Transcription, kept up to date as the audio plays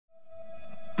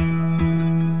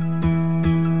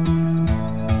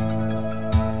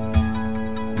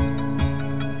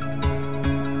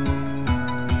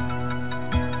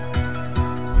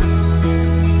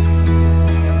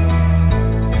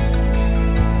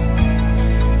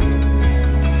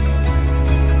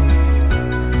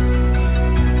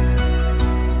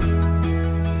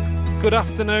Good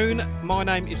afternoon, my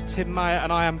name is Tim Mayer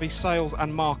and I am the Sales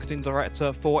and Marketing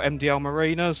Director for MDL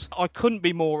Marinas. I couldn't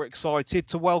be more excited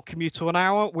to welcome you to an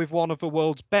hour with one of the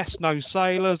world's best known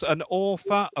sailors, an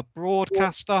author, a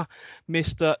broadcaster,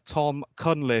 Mr. Tom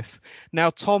Cunliffe. Now,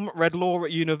 Tom read law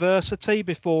at university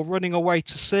before running away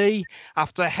to sea.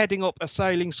 After heading up a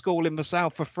sailing school in the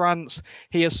south of France,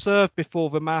 he has served before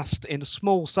the mast in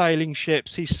small sailing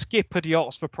ships. He's skippered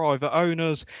yachts for private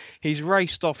owners. He's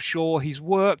raced offshore. He's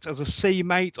worked as a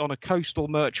seamate on a coastal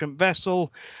merchant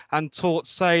vessel and taught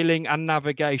sailing and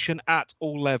navigation at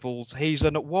all levels. He's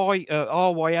an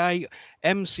RYA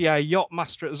MCA Yacht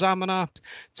Master Examiner.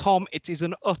 Tom, it is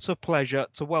an utter pleasure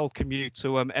to welcome you to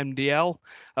MDL,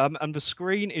 and the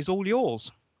screen is all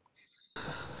yours.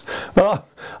 Well,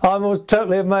 I'm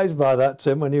totally amazed by that,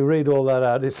 Tim. When you read all that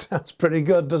out, it sounds pretty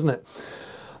good, doesn't it?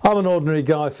 I'm an ordinary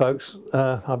guy, folks.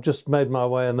 I've just made my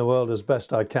way in the world as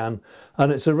best I can,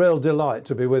 and it's a real delight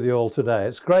to be with you all today.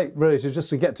 It's great, really,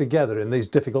 to get together in these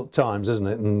difficult times, isn't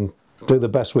it, and do the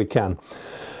best we can.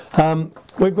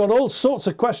 We've got all sorts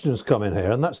of questions coming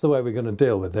here, and that's the way we're going to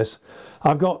deal with this.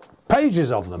 I've got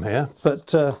pages of them here,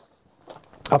 but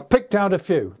I've picked out a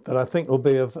few that I think will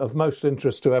be of most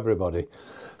interest to everybody.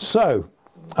 So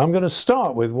I'm going to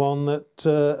start with one that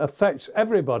affects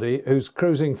everybody who's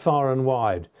cruising far and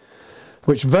wide,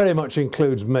 which very much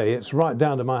includes me. It's right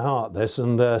down to my heart, this.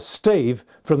 And Steve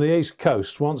from the East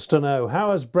Coast wants to know, how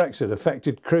has Brexit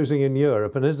affected cruising in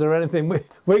Europe, and is there anything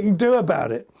we can do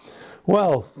about it?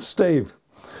 Well, Steve,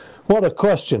 what a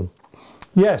question.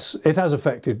 Yes, it has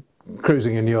affected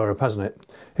cruising in Europe, hasn't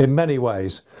it? In many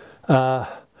ways.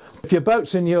 If your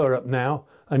boat's in Europe now,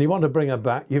 and you want to bring her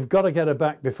back, you've got to get her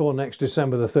back before next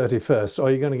December the 31st, or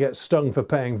you're going to get stung for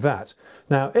paying VAT.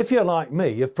 Now, if you're like me,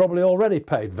 you've probably already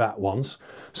paid VAT once,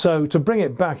 so to bring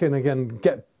it back in again,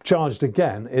 get charged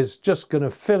again, is just going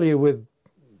to fill you with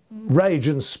rage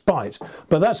and spite.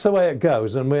 But that's the way it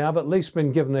goes, and we have at least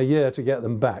been given a year to get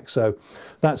them back, so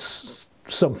that's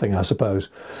something, I suppose.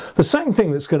 The second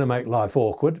thing that's going to make life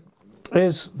awkward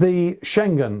is the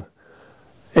Schengen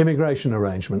immigration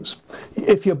arrangements.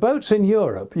 If your boat's in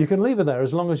Europe, you can leave her there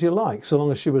as long as you like, so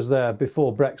long as she was there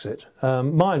before Brexit.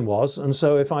 Mine was, and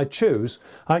so if I choose,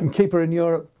 I can keep her in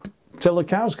Europe till the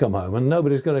cows come home, and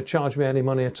nobody's going to charge me any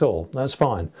money at all. That's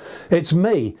fine. It's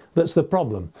me that's the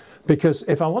problem, because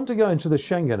if I want to go into the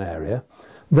Schengen area,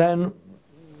 then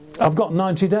I've got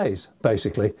 90 days,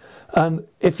 basically. And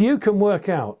if you can work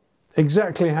out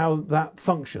exactly how that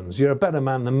functions, you're a better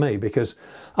man than me, because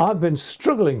I've been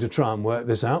struggling to try and work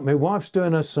this out. My wife's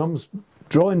doing her sums,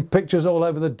 drawing pictures all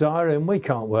over the diary, and we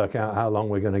can't work out how long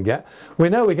we're going to get. We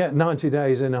know we get 90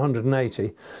 days in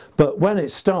 180, but when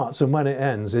it starts and when it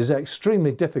ends is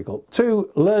extremely difficult. Two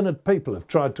learned people have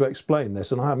tried to explain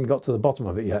this, and I haven't got to the bottom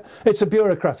of it yet. It's a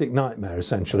bureaucratic nightmare,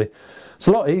 essentially. It's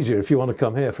a lot easier if you want to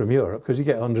come here from Europe, because you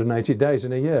get 180 days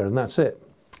in a year, and that's it.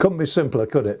 Couldn't be simpler,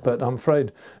 could it? But I'm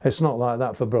afraid it's not like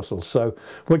that for Brussels. So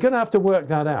we're going to have to work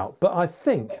that out. But I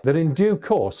think that in due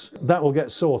course that will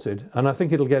get sorted, and I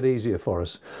think it'll get easier for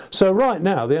us. So right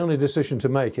now the only decision to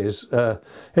make is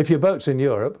if your boat's in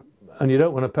Europe and you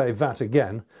don't want to pay VAT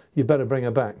again, you better bring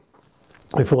her back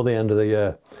before the end of the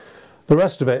year. The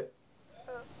rest of it,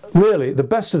 really, the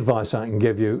best advice I can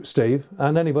give you, Steve,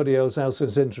 and anybody else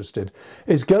who's interested,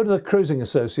 is go to the Cruising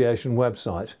Association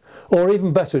website, or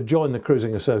even better, join the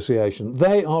Cruising Association.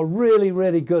 They are really,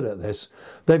 really good at this.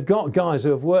 They've got guys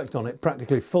who have worked on it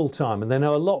practically full time, and they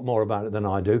know a lot more about it than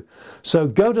I do. So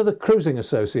go to the Cruising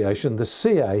Association, the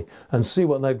CA, and see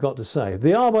what they've got to say.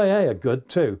 The RYA are good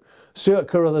too. Stuart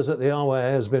Carruthers at the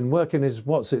RYA has been working his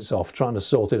what's-its off trying to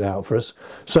sort it out for us.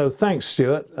 So thanks,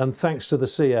 Stuart, and thanks to the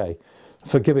CA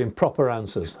for giving proper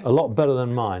answers, a lot better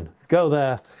than mine. Go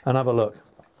there and have a look.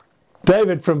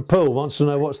 David from Poole wants to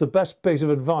know what's the best piece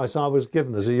of advice I was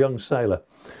given as a young sailor.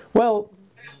 Well,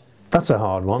 that's a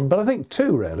hard one, but I think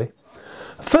two really.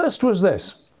 First was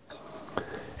this: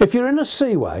 if you're in a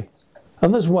seaway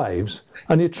and there's waves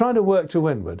and you're trying to work to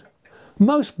windward,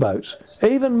 most boats,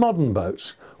 even modern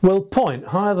boats, will point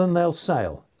higher than they'll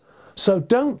sail. So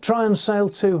don't try and sail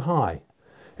too high.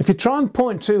 If you try and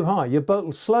point too high, your boat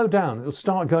will slow down, it'll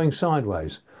start going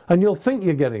sideways, and you'll think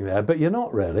you're getting there, but you're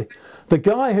not really. The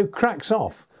guy who cracks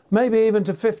off, maybe even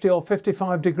to 50 or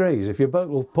 55 degrees, if your boat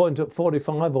will point up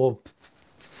 45 or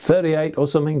 38 or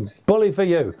something, bully for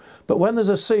you. But when there's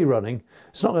a sea running,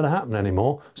 it's not going to happen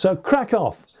anymore, so crack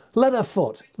off, let her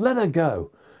foot, let her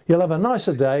go. You'll have a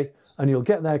nicer day and you'll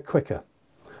get there quicker.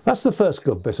 That's the first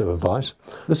good bit of advice.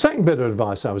 The second bit of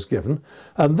advice I was given,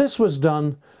 and this was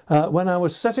done when I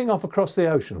was setting off across the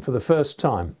ocean for the first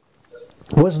time,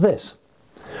 was this: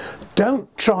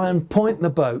 don't try and point the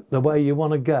boat the way you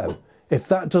want to go. if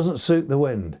that doesn't suit the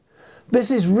wind. This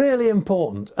is really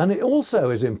important, and it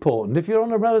also is important if you're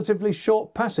on a relatively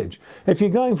short passage. If you're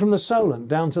going from the Solent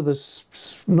down to the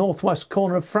northwest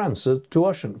corner of France to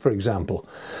Ushant, for example,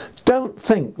 don't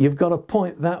think you've got to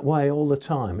point that way all the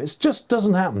time. It just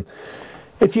doesn't happen.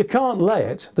 If you can't lay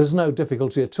it, there's no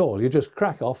difficulty at all. You just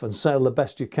crack off and sail the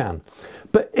best you can.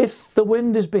 But if the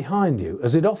wind is behind you,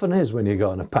 as it often is when you go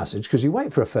on a passage, because you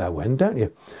wait for a fair wind, don't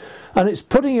you? And it's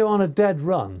putting you on a dead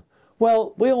run,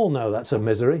 well, we all know that's a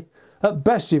misery. At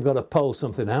best, you've got to pole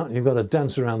something out and you've got to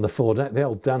dance around the foredeck, the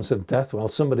old dance of death, while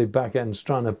somebody back end's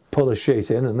trying to pull a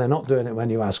sheet in and they're not doing it when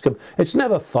you ask them. It's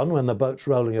never fun when the boat's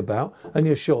rolling about and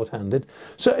you're short-handed.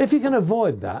 So if you can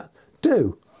avoid that,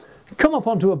 do. Come up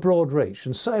onto a broad reach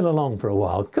and sail along for a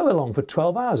while. Go along for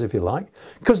 12 hours if you like,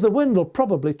 because the wind will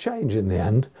probably change in the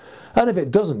end. And if it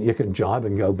doesn't, you can jibe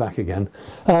and go back again.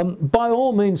 By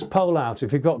all means, pole out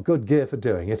if you've got good gear for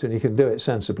doing it and you can do it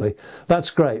sensibly. That's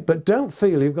great. But don't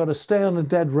feel you've got to stay on a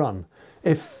dead run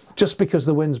just because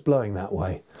the wind's blowing that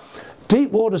way.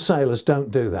 Deep water sailors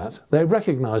don't do that. They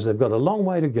recognise they've got a long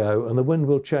way to go and the wind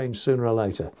will change sooner or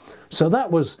later. So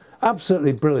that was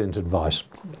absolutely brilliant advice.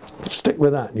 Stick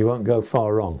with that and you won't go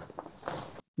far wrong.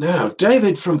 Now,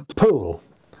 David from Poole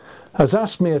has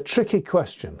asked me a tricky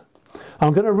question.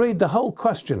 I'm going to read the whole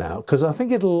question out because I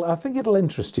think it'll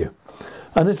interest you.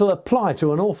 And it'll apply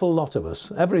to an awful lot of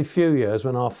us. Every few years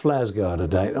when our flares go out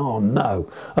of date, oh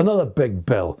no, another big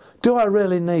bill. Do I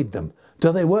really need them?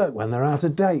 Do they work when they're out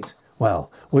of date?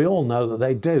 Well, we all know that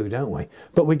they do, don't we?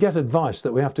 But we get advice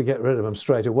that we have to get rid of them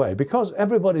straight away because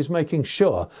everybody's making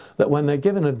sure that when they're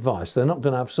given advice, they're not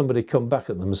going to have somebody come back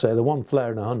at them and say the one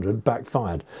flare in 100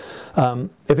 backfired.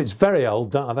 If it's very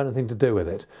old, don't have anything to do with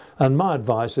it. And my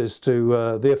advice is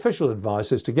the official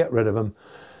advice is to get rid of them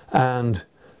and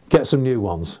get some new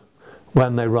ones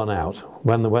when they run out,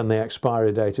 when the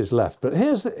expiry date is left. But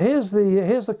here's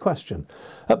the question.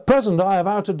 At present, I have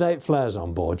out-of-date flares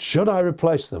on board. Should I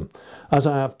replace them? As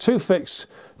I have 2 fixed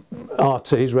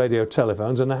RTs, radio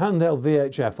telephones, and a handheld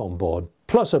VHF on board,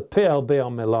 plus a PLB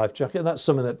on my life jacket. That's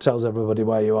something that tells everybody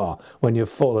where you are when you've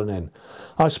fallen in.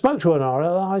 I spoke to an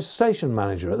RLI station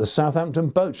manager at the Southampton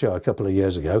Boat Show a couple of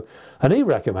years ago, and he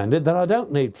recommended that I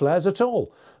don't need flares at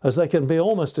all, as they can be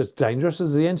almost as dangerous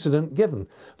as the incident given,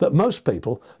 that most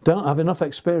people don't have enough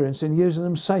experience in using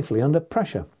them safely under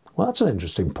pressure. Well, that's an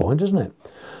interesting point, isn't it?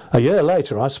 A year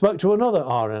later, I spoke to another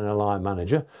RNLI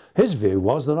manager. His view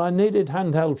was that I needed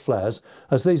handheld flares,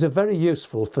 as these are very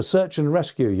useful for search and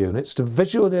rescue units to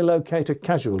visually locate a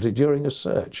casualty during a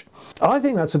search. I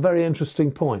think that's a very interesting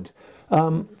point.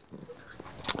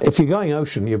 If you're going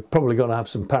ocean, you've probably got to have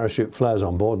some parachute flares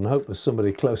on board and hope there's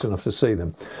somebody close enough to see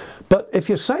them. But if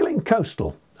you're sailing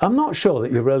coastal, I'm not sure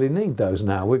that you really need those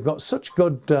now. We've got such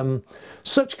good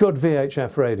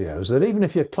VHF radios that even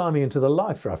if you're climbing into the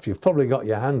life raft, you've probably got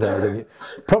your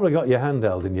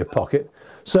handheld in your pocket.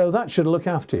 So that should look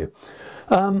after you.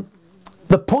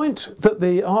 The point that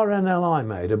the RNLI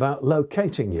made about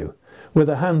locating you with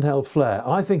a handheld flare,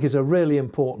 I think is a really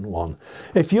important one.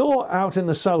 If you're out in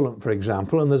the Solent, for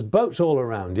example, and there's boats all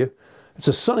around you, it's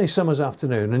a sunny summer's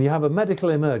afternoon and you have a medical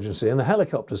emergency and the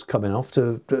helicopter's coming out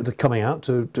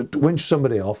to winch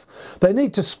somebody off, they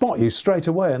need to spot you straight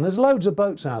away, and there's loads of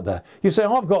boats out there. You say,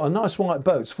 oh, I've got a nice white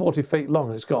boat, it's 40 feet long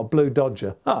and it's got a blue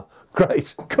Dodger. Ah,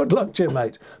 great, good luck to you,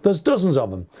 mate. There's dozens of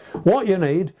them. What you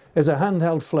need is a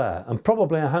handheld flare and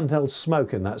probably a handheld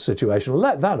smoke in that situation.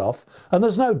 Let that off and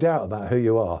there's no doubt about who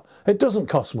you are. It doesn't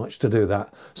cost much to do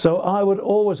that. So I would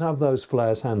always have those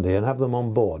flares handy and have them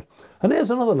on board. And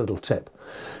here's another little tip.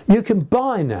 You can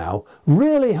buy now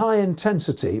really high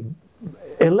intensity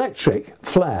electric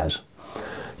flares.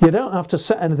 You don't have to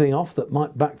set anything off that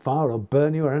might backfire or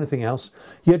burn you or anything else.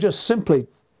 You just simply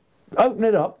open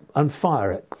it up and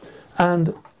fire it.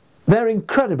 And they're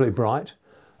incredibly bright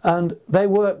and they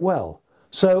work well.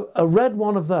 So a red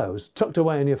one of those tucked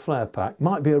away in your flare pack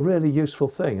might be a really useful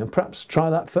thing, and perhaps try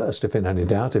that first if in any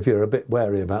doubt, if you're a bit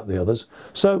wary about the others.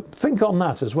 So think on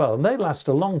that as well, and they last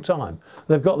a long time.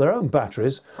 They've got their own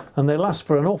batteries and they last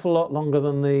for an awful lot longer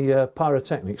than the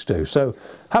pyrotechnics do. So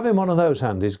having one of those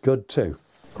handy is good too.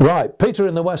 Right, Peter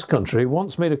in the West Country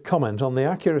wants me to comment on the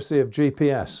accuracy of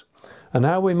GPS and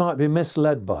how we might be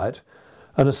misled by it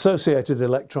and associated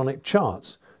electronic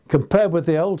charts, compared with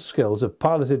the old skills of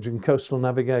pilotage and coastal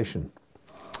navigation.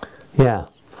 Yeah,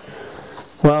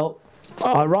 well,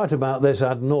 I write about this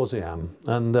ad nauseam,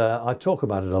 and I talk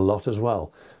about it a lot as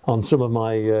well on some of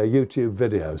my YouTube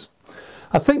videos.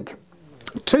 I think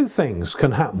two things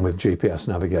can happen with GPS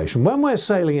navigation. When we're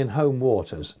sailing in home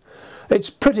waters, it's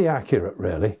pretty accurate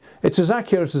really. It's as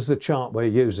accurate as the chart we're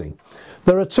using.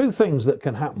 There are two things that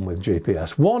can happen with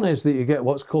GPS. One is that you get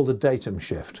what's called a datum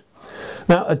shift.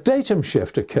 Now a datum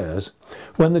shift occurs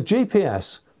when the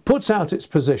GPS puts out its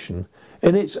position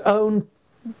in its own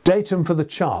datum for the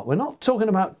chart. We're not talking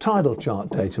about tidal chart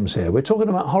datums here, we're talking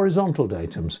about horizontal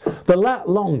datums, the lat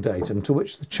long datum to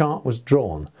which the chart was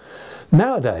drawn.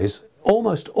 Nowadays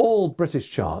almost all British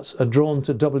charts are drawn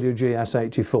to WGS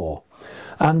 84,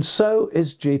 and so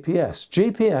is GPS.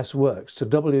 GPS works to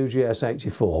WGS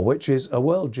 84, which is a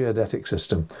world geodetic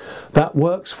system that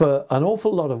works for an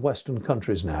awful lot of Western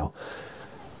countries now.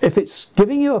 If it's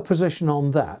giving you a position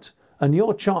on that, and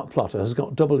your chart plotter has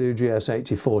got WGS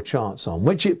 84 charts on,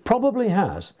 which it probably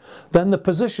has, then the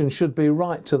position should be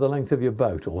right to the length of your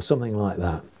boat or something like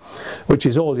that, which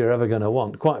is all you're ever going to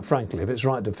want. Quite frankly, if it's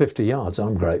right to 50 yards,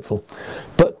 I'm grateful.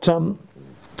 But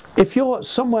if you're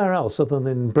somewhere else other than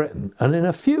in Britain, and in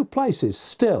a few places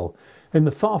still in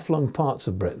the far-flung parts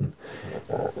of Britain,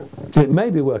 it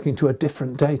may be working to a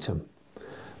different datum,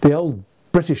 the old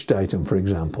British datum, for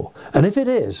example. And if it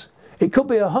is, it could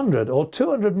be 100 or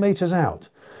 200 metres out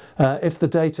if the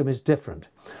datum is different.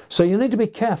 So you need to be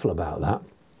careful about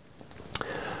that.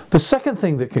 The second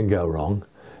thing that can go wrong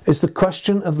is the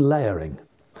question of layering.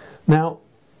 Now,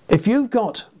 if you've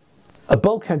got a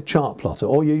bulkhead chart plotter,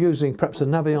 or you're using perhaps a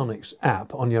Navionics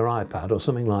app on your iPad or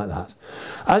something like that,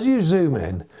 as you zoom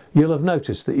in, you'll have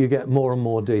noticed that you get more and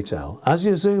more detail. As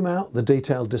you zoom out, the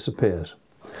detail disappears.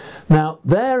 Now,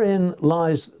 therein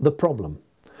lies the problem.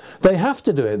 They have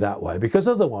to do it that way because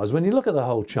otherwise when you look at the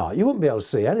whole chart you wouldn't be able to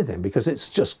see anything because it's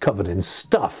just covered in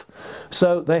stuff.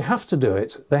 So they have to do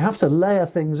it, they have to layer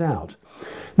things out.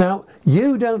 Now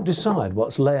you don't decide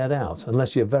what's layered out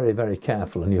unless you're very, very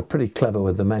careful and you're pretty clever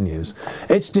with the menus.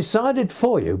 It's decided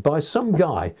for you by some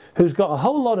guy who's got a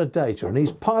whole lot of data and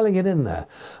he's piling it in there,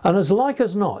 and as like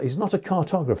as not he's not a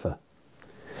cartographer.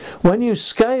 When you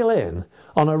scale in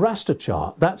on a raster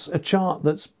chart, that's a chart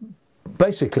that's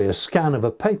basically a scan of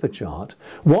a paper chart.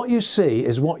 What you see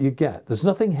is what you get. There's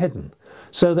nothing hidden.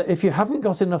 So that if you haven't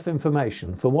got enough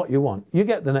information for what you want, you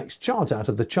get the next chart out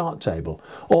of the chart table,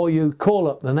 or you call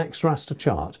up the next raster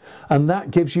chart, and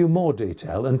that gives you more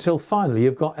detail until finally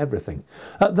you've got everything.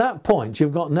 At that point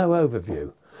you've got no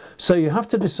overview. So you have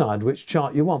to decide which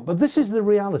chart you want. But this is the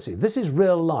reality. This is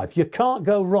real life. You can't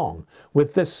go wrong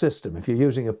with this system if you're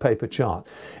using a paper chart.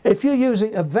 If you're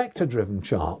using a vector-driven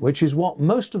chart, which is what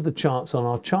most of the charts on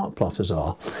our chart plotters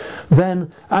are,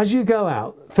 then as you go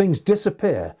out, things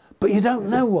disappear, but you don't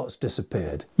know what's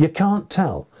disappeared. You can't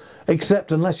tell,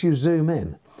 except unless you zoom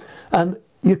in. And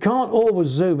you can't always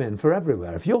zoom in for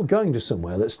everywhere. If you're going to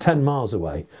somewhere that's 10 miles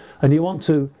away and you want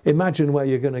to imagine where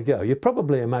you're going to go, you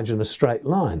probably imagine a straight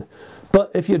line. But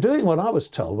if you're doing what I was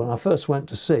told when I first went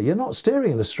to sea, you're not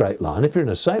steering in a straight line. If you're in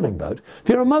a sailing boat, if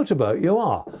you're a motorboat, you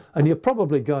are. And you're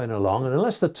probably going along, and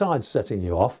unless the tide's setting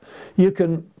you off, you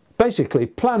can basically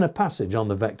plan a passage on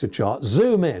the vector chart,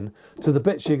 zoom in to the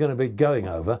bits you're going to be going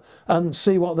over and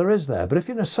see what there is there. But if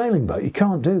you're in a sailing boat, you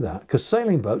can't do that because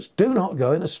sailing boats do not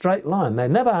go in a straight line. They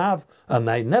never have and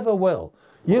they never will.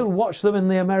 You watch them in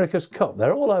the America's Cup,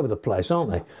 they're all over the place,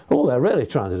 aren't they? All they're really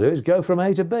trying to do is go from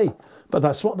A to B. But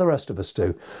that's what the rest of us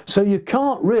do. So you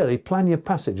can't really plan your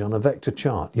passage on a vector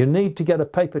chart. You need to get a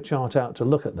paper chart out to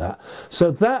look at that.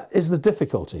 So that is the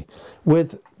difficulty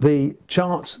with the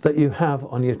charts that you have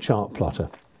on your chart plotter.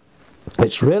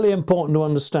 It's really important to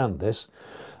understand this.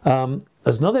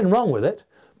 There's nothing wrong with it,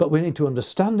 but we need to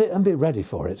understand it and be ready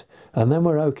for it, and then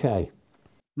we're okay.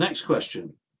 Next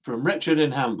question from Richard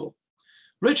in Hamble.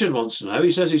 Richard wants to know,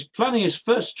 he says he's planning his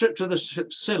first trip to the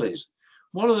Scillies.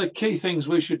 What are the key things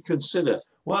we should consider?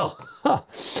 Well,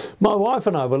 my wife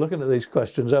and I were looking at these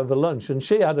questions over lunch and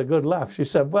she had a good laugh. She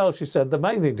said, well, she said, the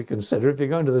main thing to consider if you're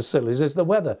going to the Scillies is the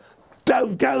weather.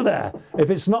 Don't go there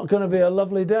if it's not going to be a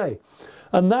lovely day.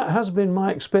 And that has been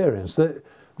my experience. The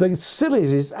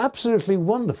Scillies is absolutely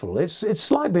wonderful.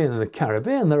 It's like being in the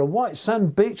Caribbean. There are white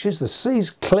sand beaches, the sea's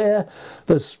clear,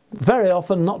 there's very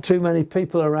often not too many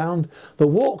people around. The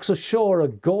walks ashore are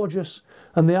gorgeous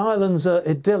and the islands are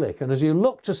idyllic. And as you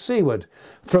look to seaward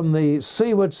from the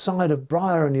seaward side of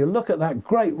Briar and you look at that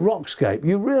great rockscape,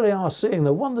 you really are seeing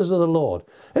the wonders of the Lord.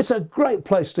 It's a great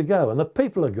place to go and the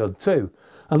people are good too.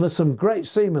 And there's some great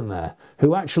seamen there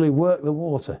who actually work the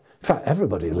water. In fact,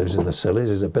 everybody who lives in the Scillies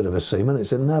is a bit of a seaman.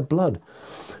 It's in their blood.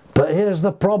 But here's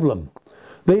the problem.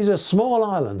 These are small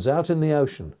islands out in the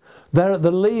ocean. They're at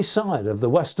the lee side of the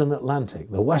Western Atlantic,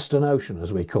 the Western Ocean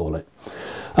as we call it.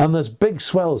 And there's big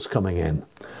swells coming in.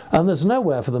 And there's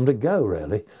nowhere for them to go,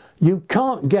 really. You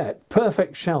can't get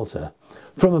perfect shelter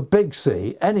from a big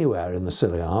sea anywhere in the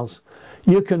Scilly Isles.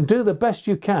 You can do the best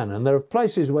you can, and there are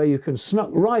places where you can snuck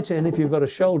right in if you've got a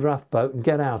shoal draft boat and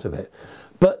get out of it.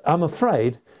 But I'm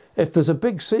afraid if there's a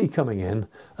big sea coming in,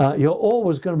 you're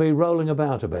always going to be rolling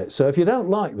about a bit. So if you don't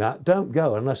like that, don't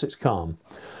go unless it's calm.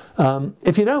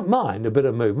 If you don't mind a bit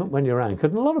of movement when you're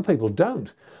anchored, and a lot of people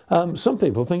don't. Some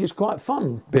people think it's quite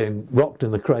fun being rocked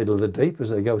in the cradle of the deep as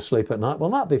they go sleep at night. Well,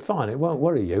 that'd be fine. It won't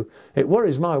worry you. It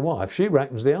worries my wife. She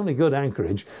reckons the only good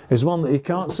anchorage is one that you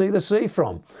can't see the sea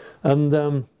from.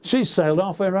 And she's sailed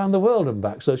halfway around the world and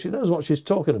back, so she knows what she's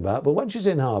talking about. But when she's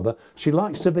in harbour, she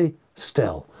likes to be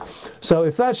still. So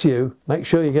if that's you, make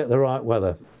sure you get the right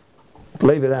weather.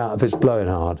 Leave it out if it's blowing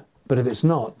hard. But if it's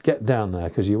not, get down there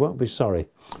because you won't be sorry.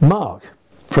 Mark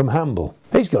from Hamble.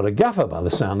 He's got a gaffer by the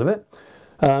sound of it.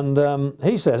 And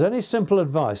he says, any simple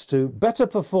advice to better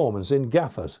performance in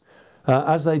gaffers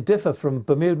as they differ from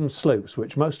Bermudan sloops,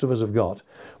 which most of us have got,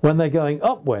 when they're going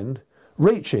upwind,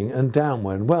 reaching and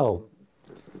downwind? Well,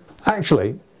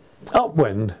 actually,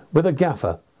 upwind with a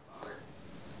gaffer,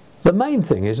 the main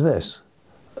thing is this.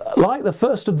 Like the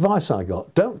first advice I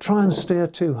got, don't try and steer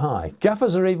too high.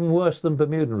 Gaffers are even worse than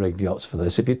Bermudan rigged yachts for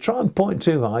this. If you try and point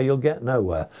too high, you'll get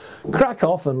nowhere. Crack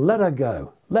off and let her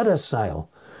go. Let her sail.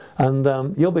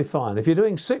 And you'll be fine. If you're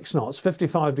doing 6 knots,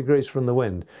 55 degrees from the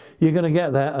wind, you're going to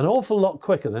get there an awful lot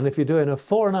quicker than if you're doing a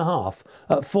 4.5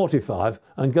 at 45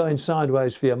 and going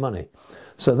sideways for your money.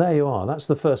 So there you are. That's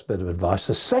the first bit of advice.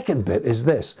 The second bit is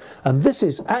this, and this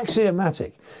is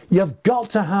axiomatic. You've got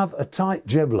to have a tight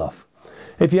jib luff.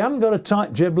 If you haven't got a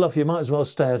tight jib luff, you might as well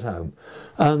stay at home.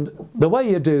 And the way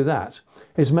you do that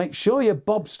is make sure your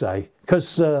bobstay,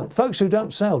 because folks who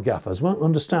don't sail gaffers won't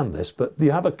understand this, but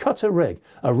you have a cutter rig,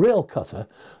 a real cutter,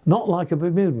 not like a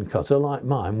Bermudan cutter like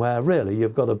mine, where really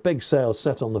you've got a big sail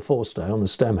set on the forestay, on the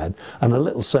stem head, and a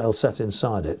little sail set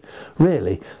inside it.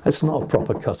 Really, it's not a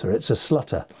proper cutter, it's a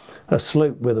slutter, a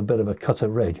sloop with a bit of a cutter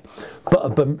rig.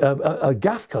 But a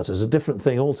gaff cutter is a different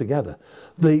thing altogether.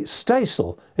 The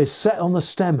staysail is set on the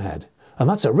stem head, and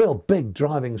that's a real big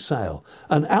driving sail.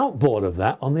 And outboard of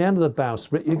that, on the end of the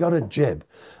bowsprit, you've got a jib.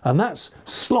 And that's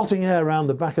slotting air around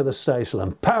the back of the staysail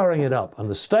and powering it up.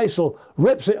 And the staysail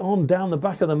rips it on down the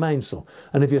back of the mainsail.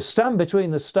 And if you stand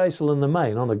between the staysail and the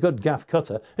main on a good gaff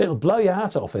cutter, it'll blow your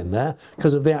hat off in there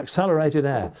because of the accelerated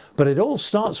air. But it all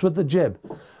starts with the jib.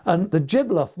 And the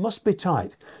jib luff must be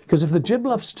tight, because if the jib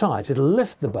luff's tight, it'll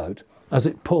lift the boat as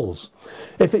it pulls.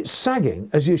 If it's sagging,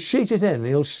 as you sheet it in,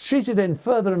 you'll sheet it in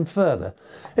further and further,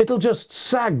 it'll just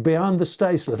sag behind the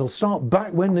staysail. It'll start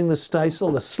backwinding the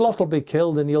staysail, the slot will be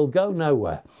killed and you'll go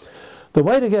nowhere. The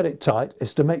way to get it tight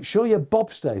is to make sure your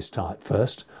bobstay's tight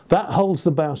first. That holds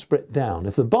the bowsprit down.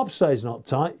 If the bobstay's not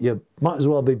tight, you might as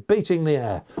well be beating the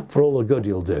air for all the good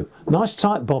you'll do. Nice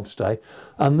tight bobstay,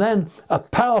 and then a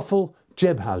powerful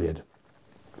jib halyard.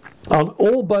 On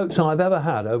all boats I've ever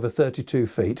had over 32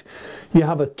 feet, you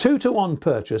have a 2-to-1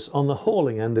 purchase on the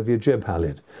hauling end of your jib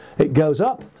halyard. It goes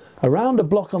up, around a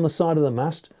block on the side of the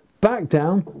mast, back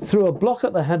down, through a block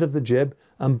at the head of the jib,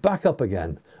 and back up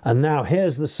again. And now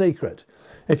here's the secret.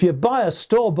 If you buy a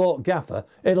store-bought gaffer,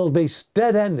 it'll be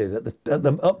dead-ended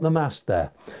up the mast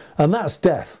there. And that's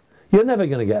death. You're never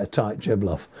going to get a tight jib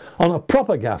luff. On a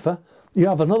proper gaffer, you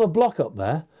have another block up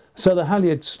there, so the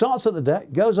halyard starts at the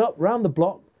deck, goes up round the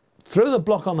block, through the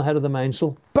block on the head of the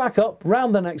mainsail, back up,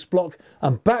 round the next block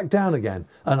and back down again.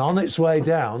 And on its way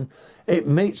down, it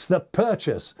meets the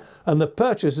purchase. And the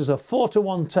purchase is a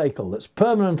 4-to-1 tackle that's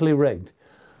permanently rigged.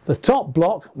 The top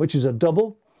block, which is a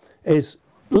double, is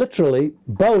literally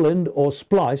bowlined or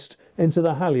spliced into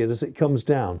the halyard as it comes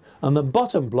down. And the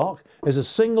bottom block is a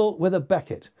single with a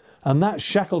becket, and that's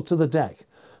shackled to the deck.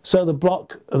 So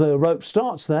the rope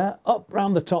starts there, up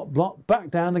round the top block, back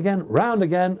down again,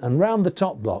 and round the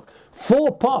top block.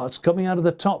 4 parts coming out of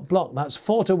the top block. That's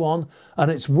 4-to-1, and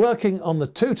it's working on the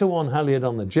 2-to-1 halyard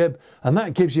on the jib, and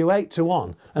that gives you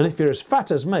 8-to-1. And if you're as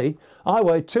fat as me, I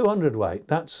weigh 200 weight.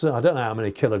 That's, I don't know how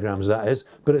many kilograms that is,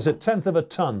 but it's 1/10 of a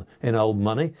ton in old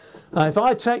money. If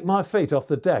I take my feet off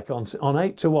the deck on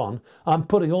 8-to-1, I'm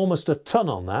putting almost a ton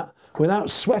on that,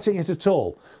 without sweating it at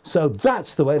all. So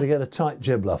that's the way to get a tight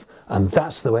jib luff, and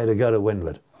that's the way to go to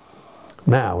windward.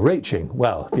 Now, reaching.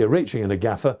 Well, if you're reaching in a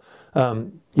gaffer,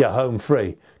 you're home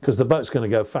free, because the boat's going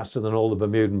to go faster than all the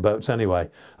Bermudan boats anyway,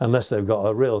 unless they've got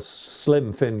a real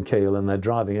slim fin keel and they're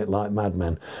driving it like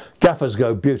madmen. Gaffers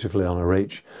go beautifully on a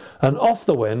reach. And off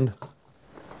the wind,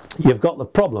 you've got the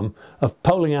problem of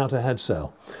poling out a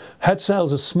headsail.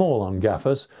 Headsails are small on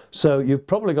gaffers, so you've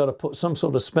probably got to put some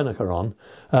sort of spinnaker on,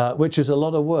 which is a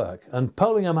lot of work. And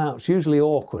poling them out is usually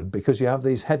awkward because you have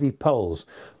these heavy poles.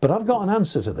 But I've got an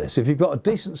answer to this. If you've got a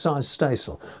decent sized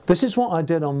staysail, this is what I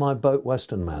did on my boat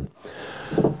Western Man.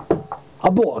 I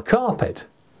bought a carpet.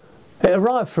 It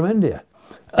arrived from India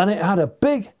and it had a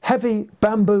big heavy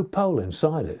bamboo pole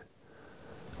inside it.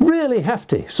 Really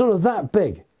hefty, sort of that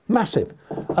big, massive,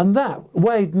 and that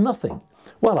weighed nothing.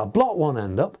 Well, I blocked one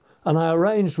end up and I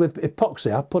arranged with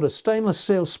epoxy. I put a stainless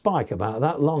steel spike about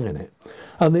that long in it,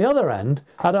 and the other end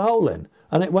had a hole in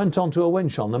and it went onto a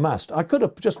winch on the mast. I could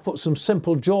have just put some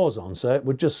simple jaws on so it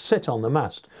would just sit on the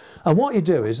mast. And what you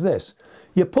do is this: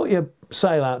 you put your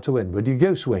sail out to windward, you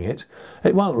goose wing it,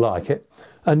 it won't like it,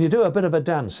 and you do a bit of a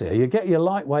dance here. You get your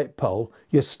lightweight pole,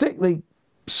 you stick the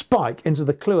spike into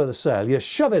the clew of the sail, you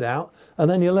shove it out, and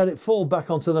then you let it fall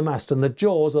back onto the mast, and the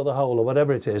jaws or the hole or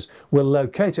whatever it is will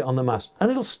locate it on the mast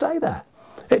and it'll stay there.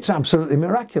 It's absolutely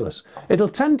miraculous. It'll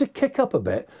tend to kick up a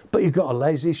bit, but you've got a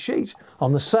lazy sheet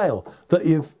on the sail that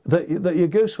you're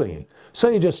goose winging. So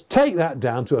you just take that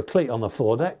down to a cleat on the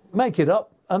foredeck, make it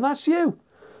up, and that's you.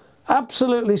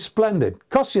 Absolutely splendid.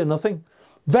 Costs you nothing.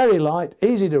 Very light,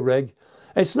 easy to rig.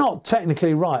 It's not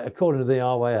technically right according to the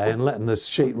RYA and letting the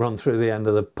sheet run through the end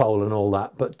of the pole and all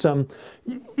that, but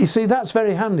you see, that's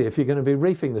very handy if you're going to be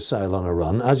reefing the sail on a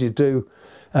run, as you do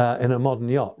in a modern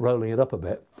yacht, rolling it up a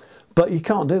bit. But you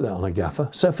can't do that on a gaffer,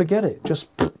 so forget it. Just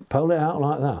pole it out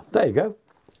like that. There you go.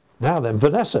 Now then,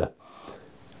 Vanessa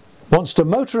wants to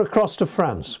motor across to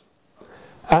France,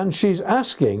 and she's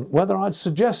asking whether I'd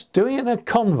suggest doing it in a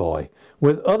convoy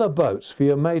with other boats for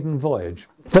your maiden voyage.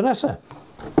 Vanessa,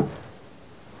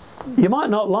 you might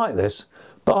not like this,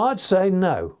 but I'd say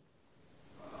no.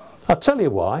 I'll tell you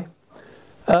why.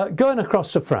 Going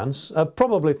across to France,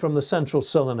 probably from the central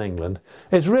southern England,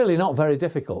 is really not very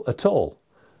difficult at all.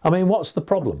 I mean, what's the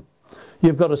problem?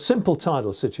 You've got a simple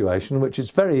tidal situation, which is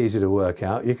very easy to work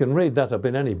out. You can read that up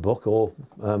in any book, or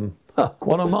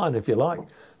one of mine if you like.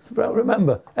 But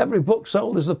remember, every book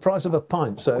sold is the price of a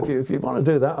pint, so if you want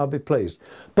to do that, I'll be pleased.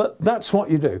 But that's what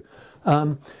you do.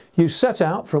 You set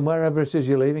out from wherever it is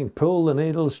you're leaving, Poole, the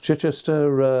Needles,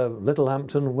 Chichester,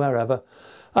 Littlehampton, wherever,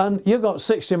 and you've got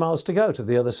 60 miles to go to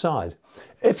the other side.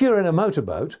 If you're in a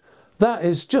motorboat, that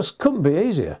is just couldn't be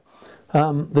easier.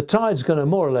 The tide's going to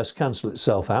more or less cancel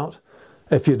itself out.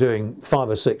 If you're doing 5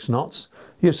 or 6 knots,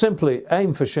 you simply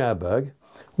aim for Cherbourg,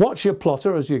 watch your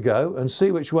plotter as you go and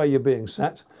see which way you're being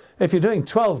set. If you're doing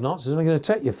 12 knots, it's only going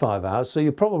to take you 5 hours, so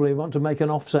you probably want to make an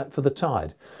offset for the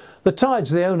tide. The tide's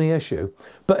the only issue,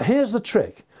 but here's the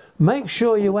trick. Make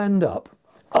sure you end up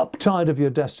tide of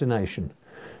your destination,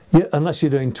 unless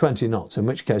you're doing 20 knots, in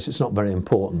which case it's not very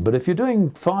important. But if you're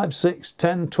doing 5, 6,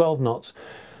 10, 12 knots,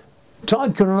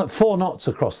 tide can run at 4 knots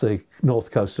across the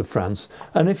north coast of France,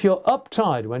 and if you're up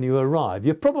tide when you arrive,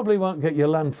 you probably won't get your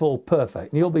landfall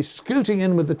perfect, and you'll be scooting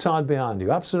in with the tide behind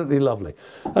you. Absolutely lovely.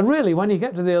 And really, when you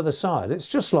get to the other side, it's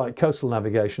just like coastal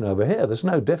navigation over here. There's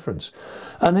no difference.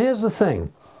 And here's the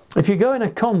thing. If you go in a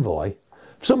convoy,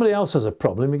 if somebody else has a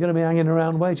problem, you're going to be hanging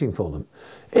around waiting for them.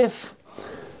 If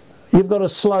you've got a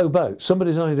slow boat,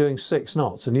 somebody's only doing 6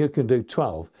 knots and you can do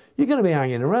 12, you're going to be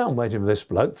hanging around waiting for this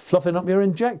bloke, fluffing up your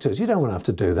injectors. You don't want to have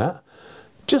to do that.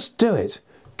 Just do it.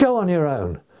 Go on your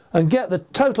own and get the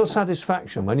total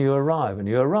satisfaction when you arrive, and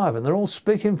they're all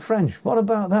speaking French. What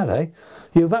about that, eh?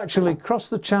 You've actually crossed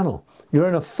the channel. You're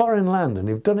in a foreign land and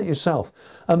you've done it yourself.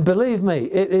 And believe me,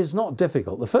 it is not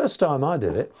difficult. The first time I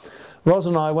did it, Ros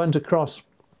and I went across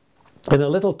in a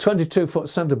little 22-foot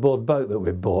centreboard boat that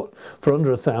we bought for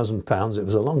under £1,000. It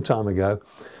was a long time ago.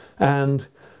 And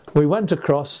we went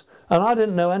across, and I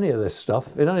didn't know any of this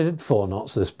stuff. It only did 4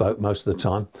 knots, this boat, most of the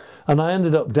time. And I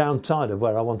ended up down tide of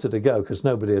where I wanted to go because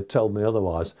nobody had told me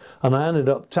otherwise. And I ended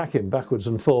up tacking backwards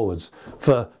and forwards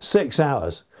for 6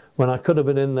 hours when I could have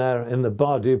been in there in the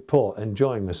Bar du Port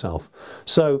enjoying myself.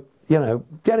 So, you know,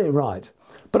 get it right.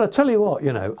 But I tell you what,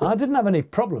 you know, I didn't have any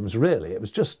problems really. It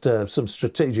was just some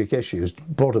strategic issues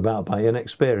brought about by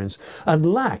inexperience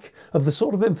and lack of the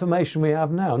sort of information we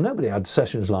have now. Nobody had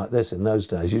sessions like this in those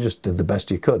days. You just did the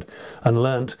best you could and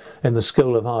learnt in the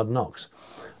school of hard knocks.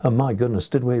 And my goodness,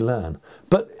 did we learn.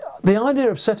 But the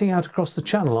idea of setting out across the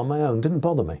channel on my own didn't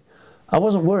bother me. I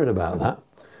wasn't worried about that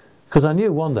because I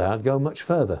knew one day I'd go much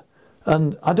further.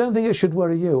 And I don't think it should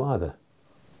worry you either.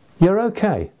 You're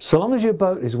okay, so long as your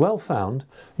boat is well found,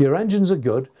 your engines are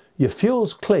good, your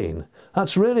fuel's clean.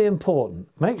 That's really important.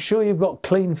 Make sure you've got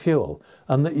clean fuel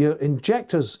and that your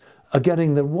injectors are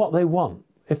getting what they want.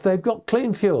 If they've got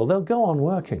clean fuel, they'll go on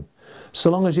working. so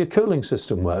long as your cooling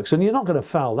system works. And you're not going to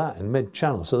foul that in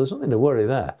mid-channel, so there's nothing to worry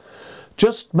there.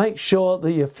 Just make sure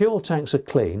that your fuel tanks are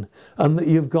clean and that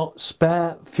you've got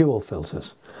spare fuel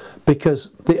filters.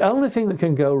 Because the only thing that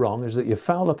can go wrong is that you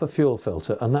foul up a fuel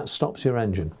filter and that stops your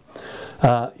engine.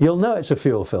 You'll know it's a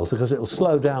fuel filter because it'll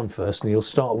slow down first and you'll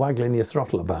start waggling your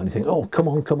throttle about and you think, oh, come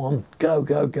on, go,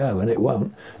 go, go, and it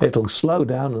won't. It'll slow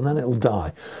down and then it'll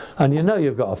die. And you know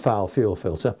you've got a foul fuel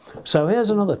filter. So here's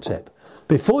another tip.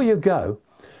 Before you go,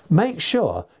 make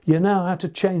sure you know how to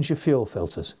change your fuel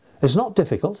filters. It's not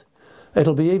difficult.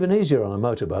 It'll be even easier on a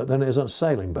motorboat than it is on a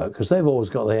sailing boat because they've always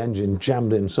got the engine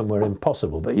jammed in somewhere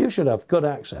impossible, but you should have good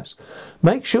access.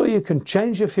 Make sure you can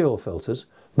change your fuel filters,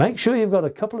 make sure you've got a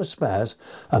couple of spares,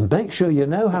 and make sure you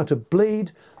know how to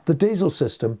bleed the diesel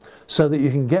system so that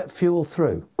you can get fuel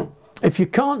through. If you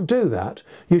can't do that,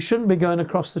 you shouldn't be going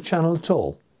across the channel at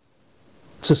all.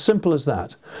 It's as simple as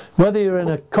that. Whether you're in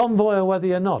a convoy or whether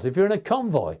you're not, if you're in a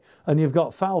convoy and you've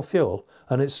got foul fuel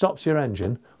and it stops your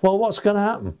engine, well, what's going to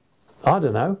happen? I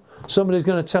don't know. Somebody's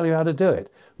going to tell you how to do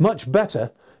it. Much better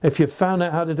if you've found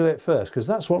out how to do it first, because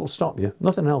that's what will stop you.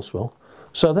 Nothing else will.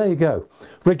 So there you go.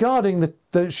 Regarding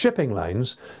the shipping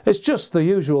lanes, it's just the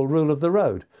usual rule of the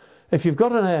road. If you've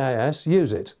got an AIS,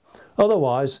 use it.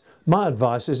 Otherwise, my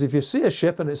advice is if you see a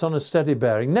ship and it's on a steady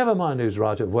bearing, never mind who's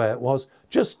right of where it was,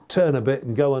 just turn a bit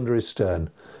and go under his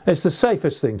stern. It's the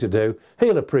safest thing to do.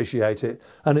 He'll appreciate it,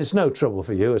 and it's no trouble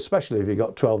for you, especially if you've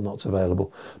got 12 knots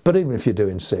available. But even if you're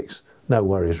doing 6, no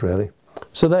worries really.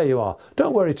 So there you are.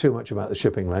 Don't worry too much about the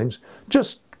shipping lanes.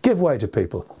 Just give way to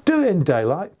people. Do it in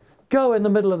daylight. Go in the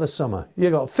middle of the summer.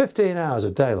 You've got 15 hours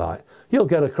of daylight. You'll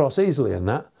get across easily in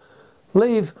that.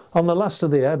 Leave on the last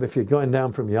of the ebb if you're going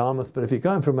down from Yarmouth, but if you're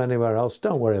going from anywhere else,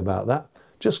 don't worry about that.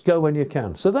 Just go when you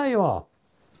can. So there you are.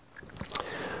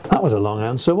 That was a long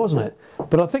answer, wasn't it?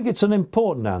 But I think it's an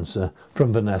important answer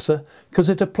from Vanessa because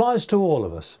it applies to all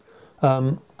of us.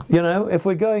 You know, if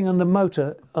we're going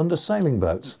under sailing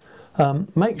boats,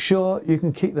 make sure you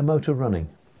can keep the motor running.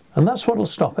 And that's what'll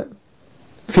stop it.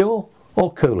 Fuel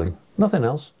or cooling, nothing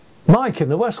else. Mike in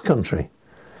the West Country.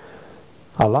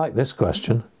 I like this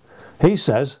question. He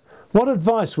says, what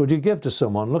advice would you give to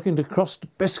someone looking to cross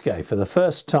Biscay for the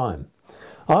first time?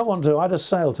 I want to add a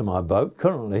sail to my boat.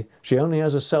 Currently, she only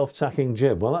has a self-tacking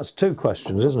jib. Well, that's 2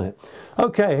 questions, isn't it?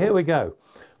 Okay, here we go.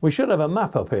 We should have a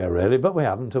map up here really, but we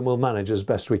haven't, and we'll manage as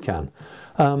best we can.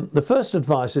 The first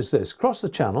advice is this: cross the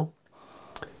channel,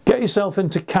 get yourself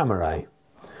into Camaret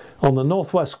on the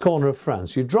northwest corner of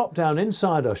France. You drop down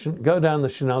inside Ushant, go down the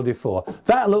Canal du Fort.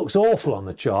 That looks awful on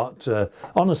the chart.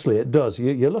 Honestly, it does.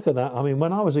 You look at that. I mean,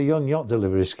 when I was a young yacht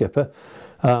delivery skipper,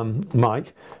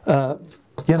 Mike,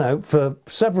 you know, for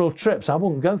several trips I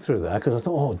wouldn't go through there because I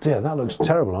thought, oh dear, that looks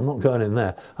terrible, I'm not going in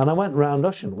there. And I went round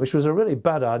Ushant, which was a really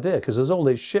bad idea because there's all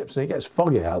these ships and it gets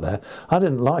foggy out there. I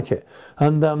didn't like it.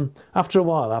 And after a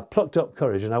while I plucked up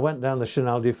courage and I went down the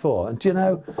Canal du Fort. And you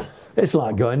know, it's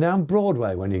like going down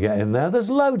Broadway when you get in there.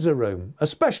 There's loads of room,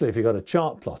 especially if you've got a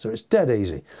chart plotter. It's dead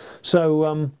easy.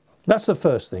 So that's the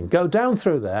first thing. Go down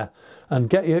through there and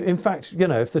get you, in fact, you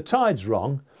know, if the tide's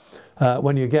wrong,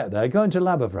 when you get there, go into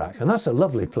Labavrac, and that's a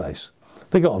lovely place.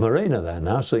 They've got a marina there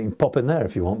now, so you can pop in there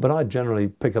if you want, but I generally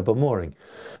pick up a mooring.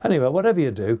 Anyway, whatever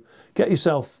you do, get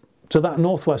yourself to that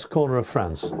northwest corner of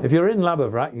France. If you're in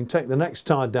Labavrac, you can take the next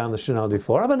tide down the Canal du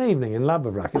Fort. Have an evening in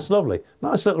Labavrac, it's lovely.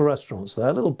 Nice little restaurants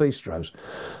there, little bistros.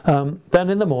 Then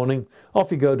in the morning,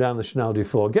 off you go down the Canal du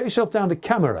Fort. Get yourself down to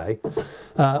Camaret,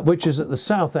 which is at the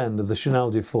south end of the Canal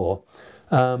du Fort.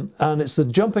 And it's the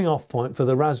jumping off point for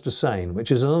the Ras de Seine,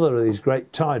 which is another of these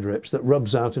great tide rips that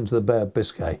rubs out into the Bay of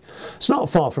Biscay. It's not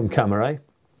far from Camaret.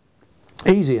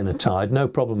 Easy in a tide, no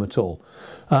problem at all.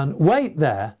 And wait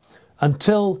there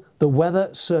until the weather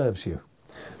serves you.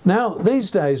 Now,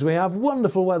 these days we have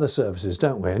wonderful weather services,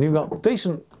 don't we? And you've got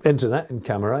decent internet in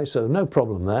Camaret, so no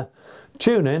problem there.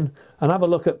 Tune in and have a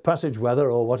look at passage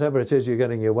weather or whatever it is you're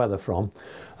getting your weather from.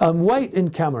 And wait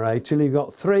in Camaret till you've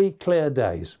got 3 clear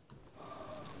days.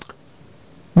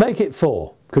 Make it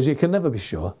 4, because you can never be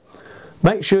sure.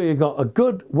 Make sure you've got a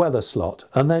good weather slot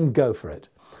and then go for it.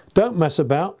 Don't mess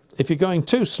about. If you're going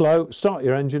too slow, start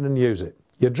your engine and use it.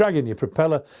 You're dragging your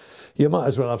propeller, you might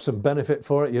as well have some benefit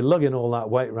for it. You're lugging all that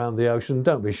weight around the ocean.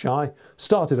 Don't be shy.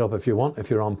 Start it up if you want, if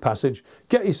you're on passage.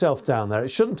 Get yourself down there. It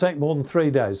shouldn't take more than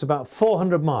 3 days. It's about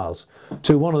 400 miles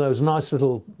to one of those nice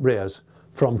little rias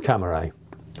from Camaret.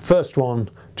 First one,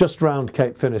 just round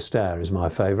Cape Finisterre, is my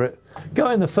favourite.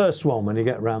 Go in the first one when you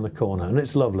get round the corner, and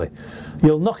it's lovely.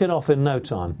 You'll knock it off in no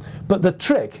time. But the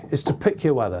trick is to pick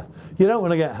your weather. You don't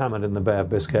want to get hammered in the Bay of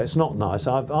Biscay. It's not nice.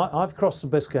 I've crossed the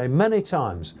Biscay many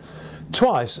times.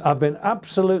 Twice I've been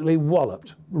absolutely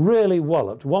walloped, really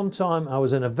walloped. One time I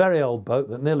was in a very old boat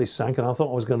that nearly sank and I thought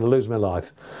I was going to lose my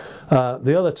life.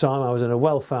 The other time I was in a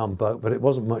well-found boat, but it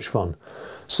wasn't much fun.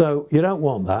 So you don't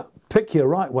want that. Pick your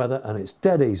right weather and it's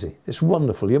dead easy. It's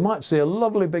wonderful. You might see a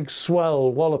lovely big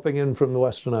swell walloping in from the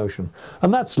Western Ocean.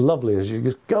 And that's lovely as you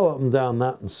just go up and down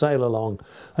that and sail along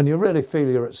and you really feel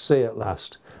you're at sea at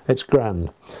last. It's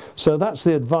grand. So that's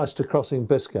the advice to crossing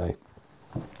Biscay.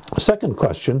 Second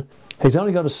question. He's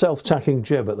only got a self-tacking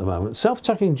jib at the moment.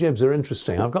 Self-tacking jibs are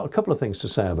interesting. I've got a couple of things to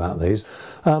say about these.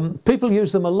 People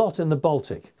use them a lot in the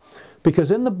Baltic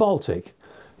because in the Baltic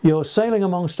you're sailing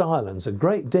amongst islands a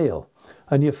great deal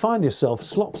and you find yourself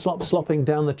slopping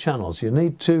down the channels. You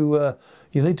need to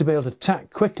be able to tack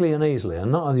quickly and easily,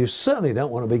 and you certainly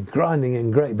don't want to be grinding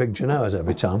in great big genoas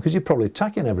every time because you're probably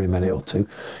tacking every minute or two.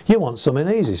 You want something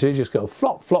easy, so you just go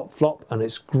flop, flop, flop, and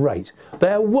it's great.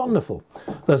 They're wonderful.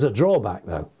 There's a drawback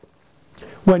though.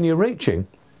 When you're reaching,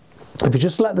 if you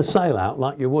just let the sail out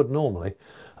like you would normally,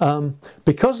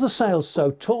 because the sail's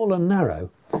so tall and narrow,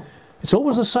 it's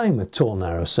always the same with tall,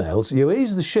 narrow sails. You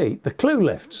ease the sheet, the clew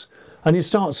lifts, and you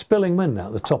start spilling wind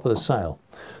out the top of the sail.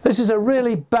 This is a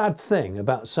really bad thing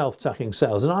about self-tacking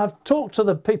sails, and I've talked to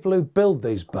the people who build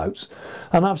these boats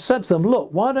and I've said to them, look,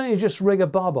 why don't you just rig a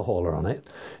barber hauler on it?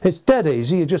 It's dead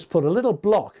easy. You just put a little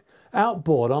block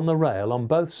outboard on the rail on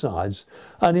both sides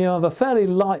and you have a fairly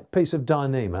light piece of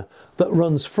dyneema that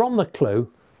runs from the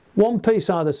clew, one piece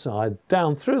either side,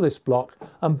 down through this block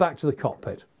and back to the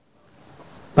cockpit.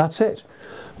 That's it.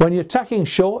 When you're tacking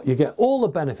short, you get all the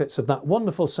benefits of that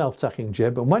wonderful self-tacking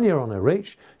jib, and when you're on a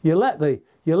reach, you let the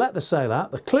sail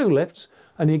out, the clew lifts,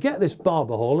 and you get this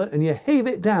barber hauler and you heave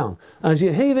it down. As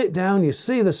you heave it down, you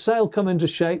see the sail come into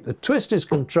shape, the twist is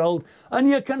controlled, and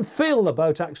you can feel the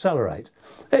boat accelerate.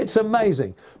 It's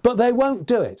amazing, but they won't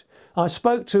do it. I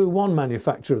spoke to one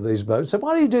manufacturer of these boats, said,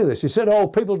 why do you do this? He said, oh,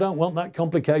 people don't want that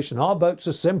complication. Our boats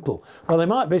are simple. Well, they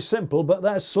might be simple, but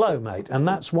they're slow, mate, and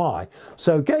that's why.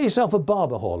 So get yourself a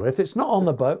barber hauler. If it's not on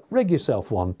the boat, rig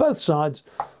yourself one. Both sides,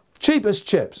 cheap as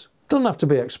chips. Doesn't have to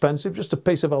be expensive, just a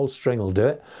piece of old string will do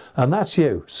it. And that's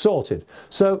you, sorted.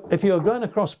 So if you're going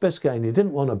across Biscay and you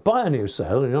didn't want to buy a new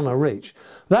sail and you're on a reach,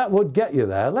 that would get you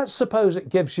there. Let's suppose it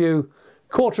gives you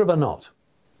 1/4 of a knot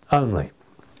only,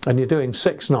 and you're doing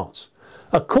 6 knots.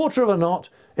 1/4 of a knot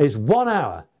is 1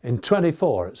 hour in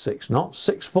 24 at 6 knots.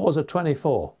 6 fours are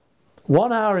 24.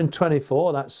 1 hour in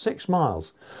 24, that's 6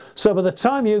 miles. So by the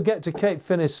time you get to Cape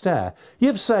Finisterre,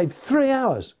 you've saved 3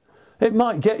 hours. It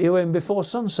might get you in before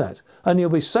sunset and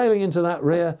you'll be sailing into that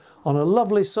rear on a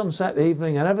lovely sunset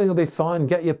evening and everything will be fine.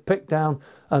 Get your pick down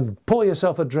and pour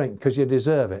yourself a drink because you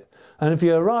deserve it. And if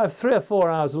you arrive 3 or 4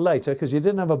 hours later because you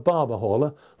didn't have a barber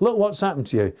hauler, look what's happened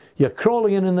to you. You're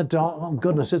crawling in the dark. Oh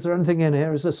goodness, is there anything in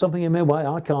here? Is there something in my way?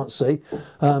 I can't see.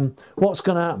 What's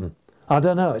going to happen? I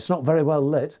don't know. It's not very well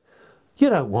lit. You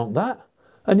don't want that.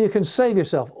 And you can save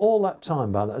yourself all that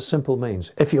time by that simple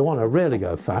means. If you want to really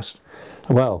go fast,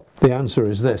 well, the answer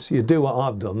is this. You do what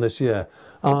I've done this year.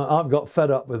 I've got fed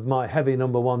up with my heavy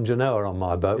 #1 genoa on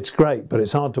my boat. It's great, but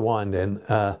it's hard to wind in.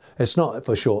 It's not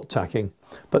for short tacking,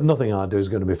 but nothing I do is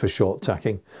going to be for short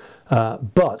tacking.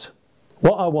 But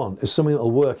what I want is something that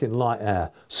will work in light air,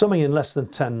 something in less than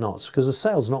 10 knots, because the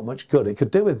sail's not much good. It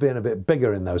could do with being a bit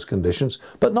bigger in those conditions,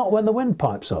 but not when the wind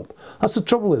pipes up. That's the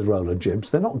trouble with roller jibs.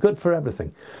 They're not good for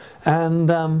everything. And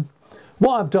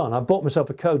what I've done, I've bought myself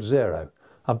a Code Zero.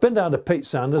 I've been down to Pete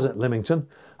Sanders at Lymington.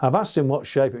 I've asked him what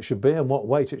shape it should be and what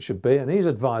weight it should be, and he's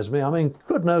advised me. I mean,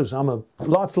 good knows I'm a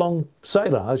lifelong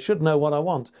sailor. I should know what I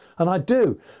want, and I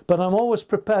do, but I'm always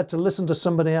prepared to listen to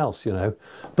somebody else, you know.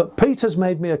 But Pete has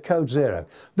made me a Code Zero.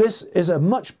 This is a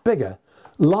much bigger,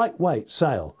 lightweight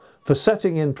sail for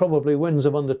setting in probably winds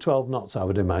of under 12 knots, I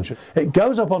would imagine. It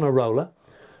goes up on a roller,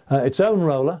 its own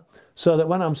roller, so that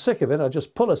when I'm sick of it, I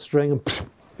just pull a string and psh,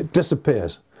 it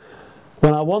disappears.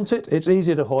 When I want it, it's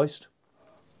easy to hoist.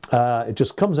 It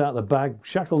just comes out of the bag,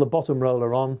 shackle the bottom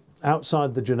roller on,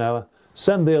 outside the genoa,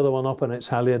 send the other one up on its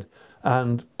halyard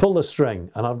and pull the string.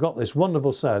 And I've got this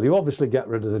wonderful sail. You obviously get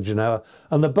rid of the genoa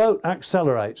and the boat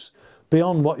accelerates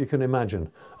beyond what you can imagine.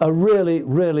 A really,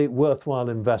 really worthwhile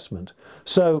investment.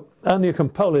 So, and you can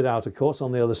pole it out, of course,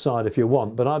 on the other side if you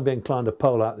want, but I'd be inclined to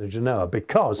pole out the genoa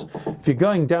because if you're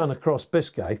going down across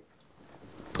Biscay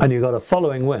and you've got a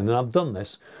following wind, and I've done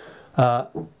this,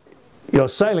 you're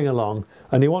sailing along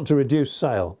and you want to reduce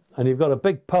sail and you've got a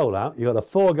big pole out, you've got a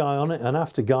fore guy on it, an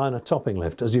after guy and a topping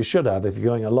lift, as you should have if you're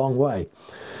going a long way.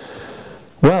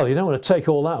 Well, you don't want to take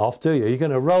all that off, do you? You're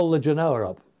going to roll the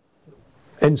genoa up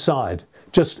inside.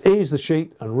 Just ease the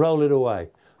sheet and roll it away.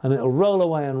 And it'll roll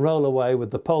away with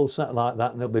the pole set like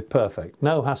that, and it'll be perfect.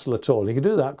 No hassle at all. You can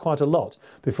do that quite a lot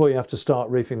before you have to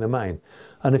start reefing the main.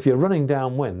 And if you're running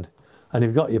downwind and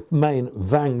you've got your main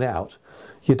vanged out,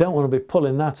 you don't want to be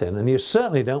pulling that in, and you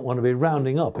certainly don't want to be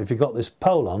rounding up if you've got this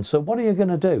pole on. So what are you going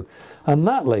to do? And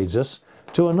that leads us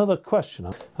to another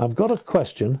question. I've got a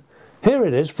question. Here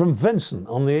it is from Vincent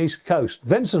on the East Coast.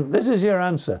 Vincent, this is your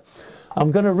answer.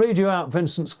 I'm going to read you out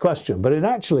Vincent's question, but it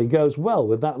actually goes well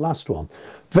with that last one.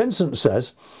 Vincent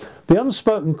says, the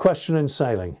unspoken question in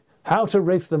sailing, how to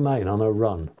reef the main on a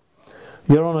run.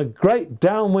 You're on a great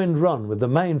downwind run with the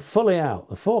main fully out.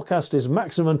 The forecast is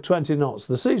maximum 20 knots.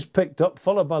 The sea's picked up,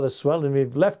 followed by the swell, and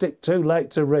you've left it too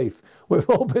late to reef. We've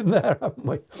all been there, haven't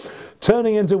we?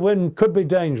 Turning into wind could be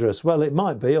dangerous. Well, it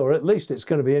might be, or at least it's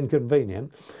going to be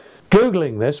inconvenient.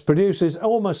 Googling this produces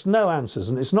almost no answers,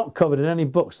 and it's not covered in any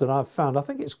books that I've found. I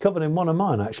think it's covered in one of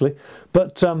mine, actually.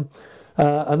 But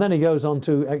and then he goes on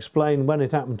to explain when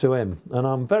it happened to him. And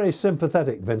I'm very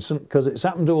sympathetic, Vincent, because it's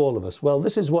happened to all of us. Well,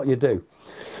 this is what you do.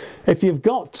 If you've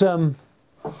got an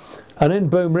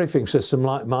in-boom reefing system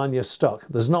like mine, you're stuck.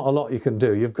 There's not a lot you can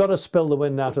do. You've got to spill the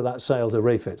wind out of that sail to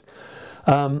reef it.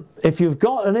 If you've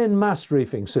got an in-mast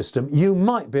reefing system, you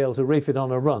might be able to reef it on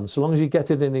a run, so long as you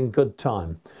get it in good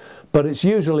time. But it's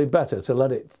usually better to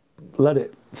let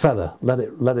it feather, let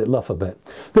it luff a bit.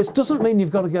 This doesn't mean you've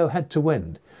got to go head to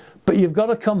wind, but you've got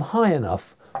to come high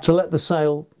enough to let the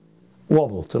sail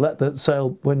wobble, to let the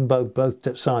sail wind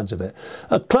both sides of it.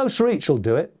 A close reach will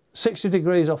do it. 60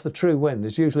 degrees off the true wind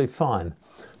is usually fine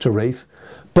to reef,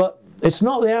 but it's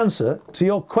not the answer to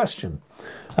your question.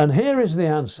 And here is the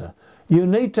answer. You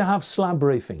need to have slab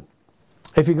reefing.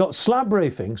 If you've got slab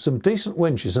reefing, some decent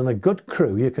winches and a good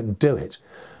crew, you can do it.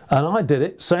 And I did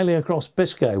it sailing across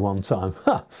Biscay one time.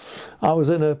 I was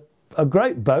in a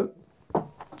great boat.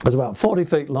 It was about 40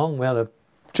 feet long. We had a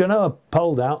genoa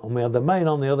poled out, and we had the main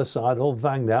on the other side all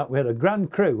vanged out. We had a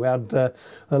grand crew. We had a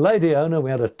lady owner,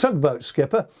 we had a tugboat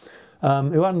skipper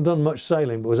who hadn't done much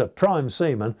sailing but was a prime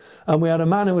seaman, and we had a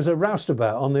man who was a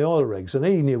roustabout on the oil rigs, and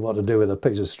he knew what to do with a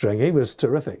piece of string. He was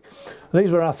terrific.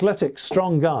 These were athletic,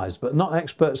 strong guys, but not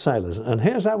expert sailors. And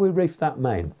here's how we reefed that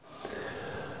main.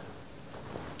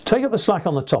 Take up the slack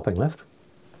on the topping lift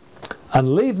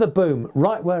and leave the boom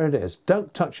right where it is.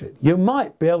 Don't touch it. You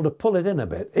might be able to pull it in a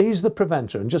bit, ease the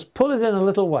preventer, and just pull it in a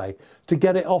little way to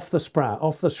get it off the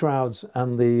shrouds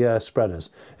and the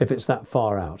spreaders if it's that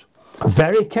far out.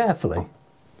 Very carefully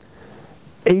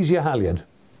ease your halyard.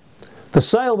 The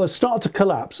sail will start to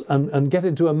collapse and get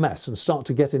into a mess and start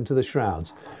to get into the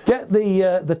shrouds. Get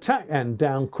the tack end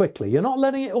down quickly. You're not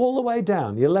letting it all the way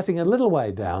down, you're letting a little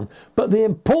way down, but the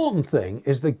important thing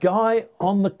is the guy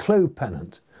on the clew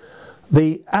pennant.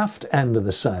 The aft end of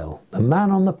the sail, the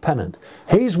man on the pennant,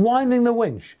 he's winding the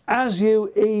winch as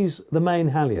you ease the main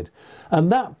halyard,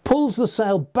 and that pulls the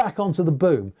sail back onto the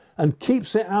boom and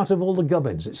keeps it out of all the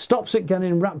gubbins. It stops it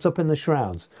getting wrapped up in the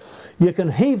shrouds. You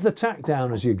can heave the tack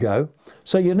down as you go,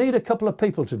 so you need a couple of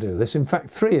people to do this. In fact,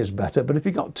 3 is better, but if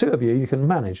you've got 2 of you, you can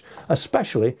manage,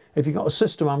 especially if you've got a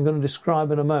system I'm going to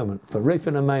describe in a moment for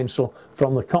reefing a mainsail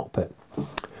from the cockpit.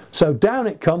 So down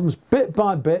it comes bit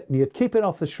by bit, and you keep it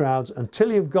off the shrouds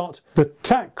until you've got the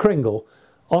tack cringle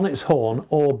on its horn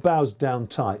or bows down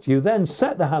tight. You then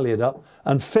set the halyard up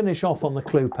and finish off on the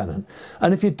clew pennant.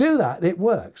 And if you do that, it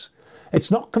works.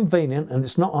 It's not convenient and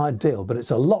it's not ideal, but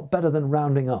it's a lot better than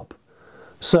rounding up.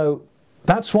 So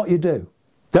that's what you do.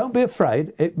 Don't be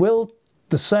afraid.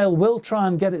 The sail will try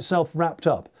and get itself wrapped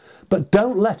up, but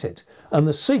don't let it. And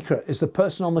the secret is the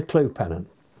person on the clew pennant.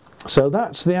 So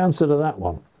that's the answer to that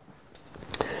one.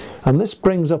 And this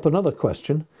brings up another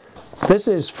question. This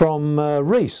is from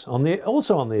Reese,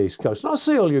 also on the East Coast. And I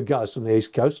see all you guys from the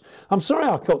East Coast. I'm sorry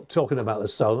I kept talking about the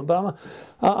Solent, but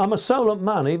I'm a Solent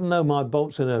man, even though my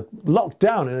boat's locked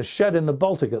down in a shed in the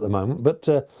Baltic at the moment. But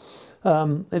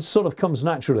it sort of comes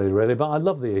naturally, really. But I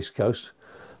love the East Coast.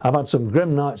 I've had some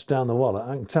grim nights down the Wallet,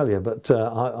 I can tell you, but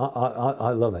I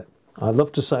love it. I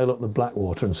love to sail up the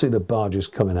Blackwater and see the barges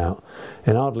coming out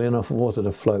in hardly enough water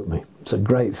to float me. It's a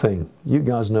great thing. You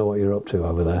guys know what you're up to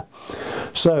over there.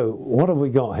 So what have we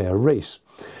got here? Reese.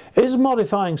 Is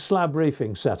modifying slab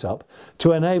reefing setup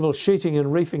to enable sheeting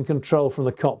and reefing control from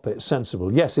the cockpit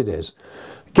sensible? Yes, it is.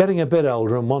 Getting a bit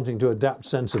older and wanting to adapt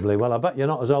sensibly. Well, I bet you're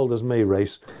not as old as me,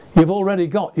 Reese. You've already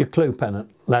got your clew pennant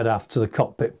led aft to the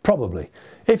cockpit, probably.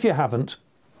 If you haven't,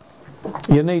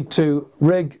 you need to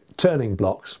rig turning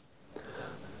blocks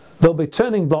There'll be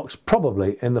turning blocks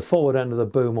probably in the forward end of the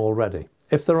boom already.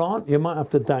 If there aren't, you might have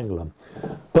to dangle them.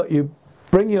 But you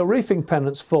bring your reefing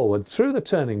pennants forward through the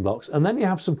turning blocks, and then you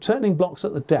have some turning blocks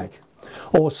at the deck,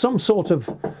 or some sort of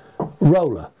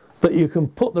roller that you can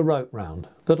put the rope round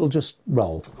that'll just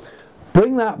roll.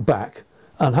 Bring that back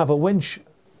and have a winch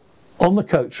on the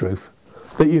coach roof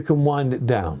that you can wind it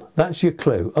down. That's your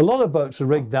clue. A lot of boats are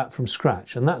rigged that from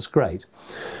scratch, and that's great.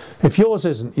 If yours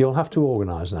isn't, you'll have to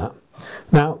organise that.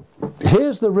 Now,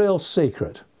 here's the real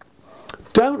secret.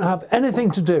 Don't have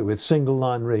anything to do with single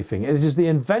line reefing. It is the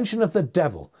invention of the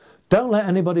devil. Don't let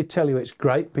anybody tell you it's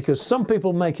great, because some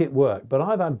people make it work, but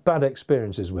I've had bad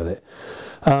experiences with it.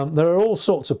 There are all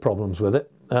sorts of problems with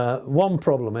it. One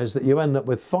problem is that you end up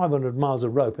with 500 miles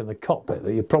of rope in the cockpit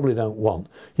that you probably don't want.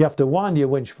 You have to wind your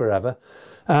winch forever,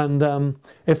 and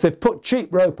if they've put cheap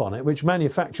rope on it, which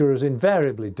manufacturers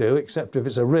invariably do, except if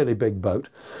it's a really big boat,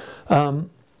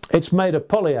 it's made of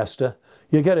polyester.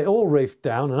 You get it all reefed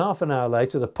down, and half an hour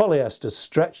later the polyester's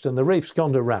stretched and the reef's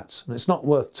gone to rats, and it's not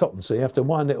worth topping, so you have to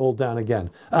wind it all down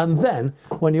again. And then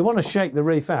when you want to shake the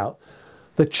reef out,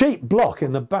 the cheap block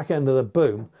in the back end of the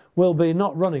boom will be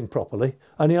not running properly,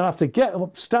 and you'll have to get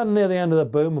up, stand near the end of the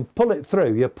boom and pull it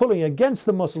through. You're pulling against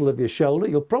the muscle of your shoulder.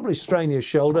 You'll probably strain your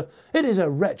shoulder. It is a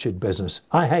wretched business.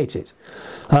 I hate it.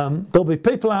 There'll be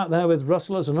people out there with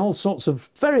rustlers and all sorts of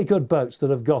very good boats that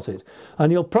have got it,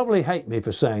 and you'll probably hate me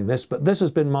for saying this, but this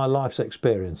has been my life's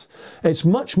experience. It's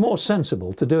much more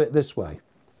sensible to do it this way.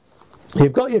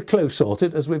 You've got your clue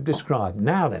sorted, as we've described.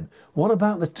 Now then, what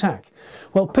about the tack?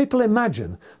 Well, people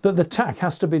imagine that the tack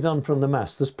has to be done from the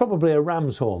mast. There's probably a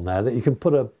ram's horn there that you can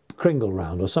put a kringle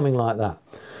round or something like that.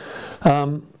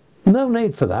 No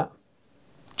need for that.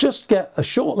 Just get a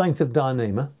short length of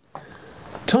dyneema,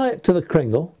 tie it to the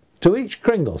kringle, to each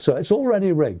kringle, so it's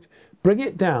already rigged. Bring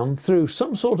it down through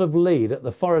some sort of lead at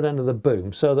the forward end of the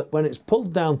boom, so that when it's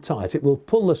pulled down tight, it will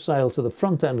pull the sail to the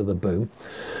front end of the boom.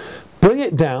 Bring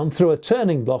it down through a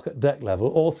turning block at deck level,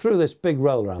 or through this big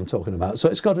roller I'm talking about, so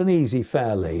it's got an easy,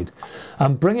 fair lead,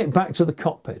 and bring it back to the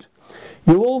cockpit.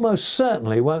 You almost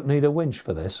certainly won't need a winch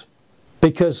for this,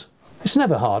 because it's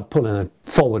never hard pulling a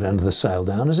forward end of the sail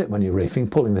down, is it, when you're reefing,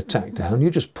 pulling the tack down?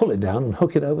 You just pull it down and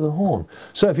hook it over the horn.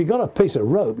 So if you've got a piece of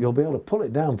rope, you'll be able to pull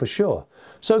it down for sure.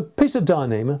 So piece of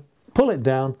dyneema, pull it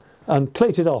down and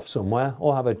cleat it off somewhere,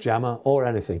 or have a jammer or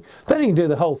anything. Then you can do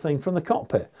the whole thing from the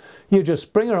cockpit. You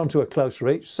just bring her onto a close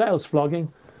reach, sails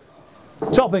flogging,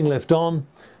 topping lift on,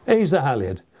 ease the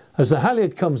halyard. As the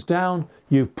halyard comes down,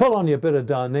 you pull on your bit of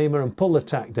dyneema and pull the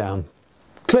tack down.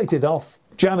 Cleat it off,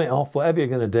 jam it off, whatever you're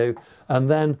going to do, and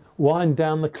then wind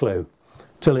down the clue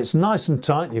till it's nice and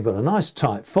tight. You've got a nice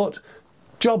tight foot,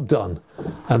 job done.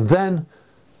 And then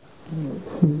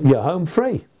you're home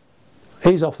free.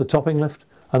 Ease off the topping lift,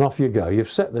 and off you go.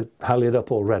 You've set the halyard up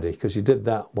already, because you did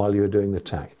that while you were doing the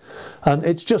tack. And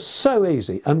it's just so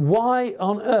easy. And why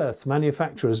on earth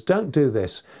manufacturers don't do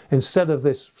this instead of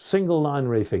this single line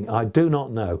reefing, I do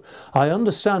not know. I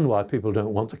understand why people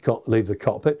don't want to leave the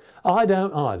cockpit. I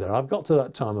don't either. I've got to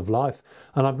that time of life,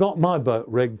 and I've got my boat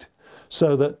rigged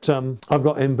so that I've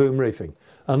got in-boom reefing.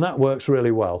 And that works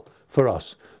really well for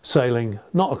us, sailing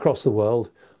not across the world,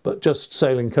 but just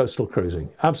sailing coastal cruising.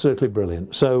 Absolutely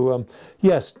brilliant. So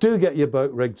yes, do get your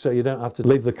boat rigged so you don't have to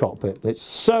leave the cockpit. It's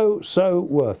so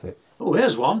worth it. Oh,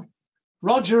 here's one.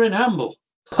 Roger in Hamble.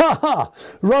 Ha ha!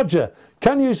 Roger,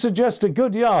 can you suggest a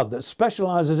good yard that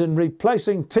specialises in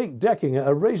replacing teak decking at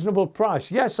a reasonable price?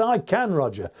 Yes, I can,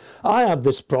 Roger. I had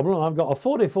this problem. I've got a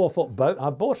 44-foot boat. I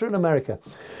bought her in America.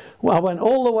 Well, I went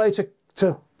all the way to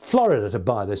Florida to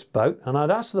buy this boat, and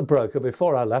I'd asked the broker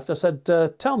before I left, I said,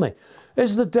 tell me,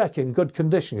 is the deck in good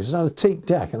condition? It's not a teak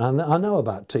deck, and I know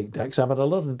about teak decks. I've had a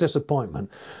lot of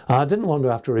disappointment. I didn't want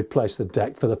to have to replace the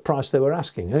deck for the price they were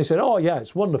asking. And he said, oh yeah,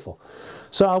 it's wonderful.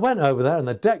 So I went over there, and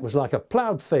the deck was like a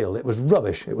ploughed field. It was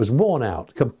rubbish. It was worn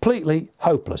out, completely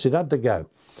hopeless. It had to go.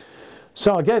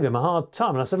 So I gave him a hard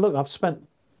time, and I said, look, I've spent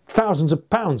thousands of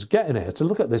pounds getting here to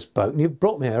look at this boat, and you've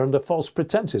brought me here under false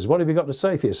pretences. What have you got to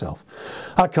say for yourself?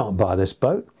 I can't buy this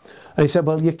boat. And he said,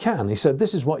 well, you can. He said,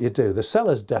 this is what you do. The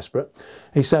seller's desperate.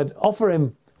 He said, offer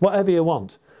him whatever you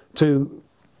want to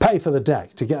pay for the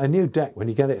deck, to get a new deck when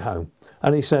you get it home.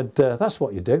 And he said, that's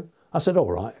what you do. I said, all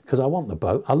right, because I want the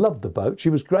boat. I loved the boat. She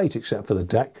was great except for the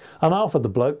deck. And I offered the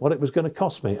bloke what it was going to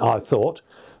cost me, I thought.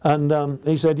 And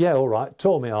he said, yeah, all right,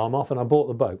 tore my arm off, and I bought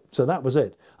the boat. So that was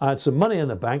it. I had some money in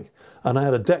the bank, and I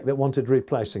had a deck that wanted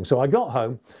replacing. So I got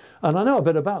home, and I know a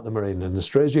bit about the marine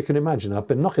industry, as you can imagine. I've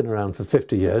been knocking around for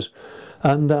 50 years,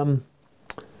 and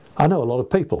I know a lot of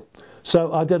people.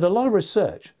 So I did a lot of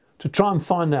research to try and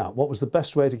find out what was the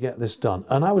best way to get this done.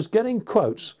 And I was getting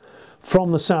quotes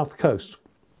from the south coast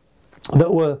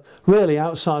that were really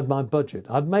outside my budget.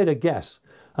 I'd made a guess,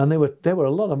 and they were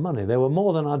a lot of money. They were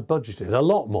more than I'd budgeted, a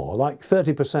lot more, like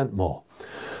 30% more.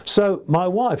 So my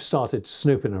wife started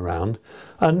snooping around,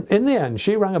 and in the end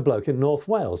she rang a bloke in North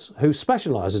Wales who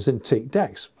specialises in teak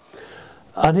decks.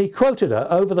 And he quoted her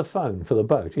over the phone for the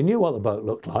boat. He knew what the boat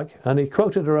looked like, and he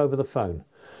quoted her over the phone.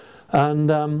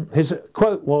 And his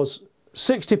quote was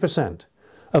 60%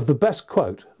 of the best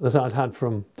quote that I'd had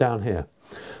from down here.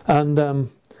 And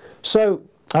so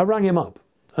I rang him up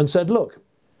and said, look,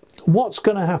 what's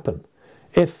going to happen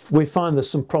if we find there's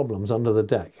some problems under the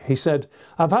deck? He said,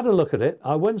 I've had a look at it.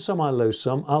 I win some, I lose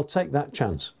some. I'll take that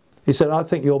chance. He said, I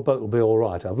think your boat will be all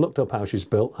right. I've looked up how she's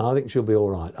built. I think she'll be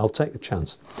all right. I'll take the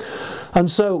chance. And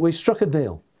so we struck a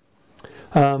deal.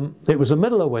 It was the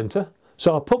middle of winter,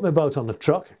 so I put my boat on the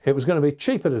truck. It was going to be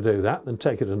cheaper to do that than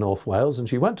take her to North Wales. And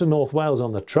she went to North Wales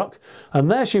on the truck,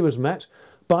 and there she was met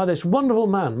by this wonderful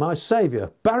man, my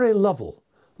saviour, Barry Lovell.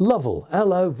 Lovell,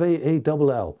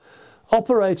 L-O-V-E-L-L,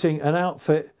 operating an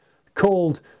outfit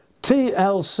called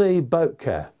TLC Boat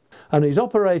Care. And he's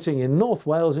operating in North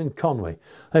Wales in Conwy.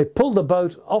 They pulled the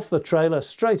boat off the trailer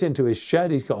straight into his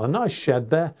shed. He's got a nice shed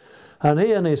there. And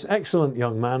he and his excellent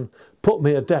young man put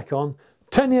me a deck on.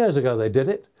 10 years ago they did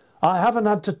it. I haven't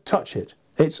had to touch it.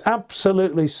 It's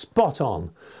absolutely spot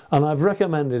on. And I've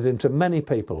recommended him to many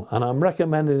people. And I'm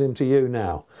recommending him to you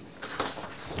now.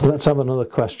 Let's have another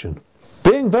question.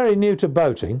 Being very new to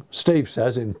boating, Steve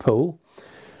says in Poole,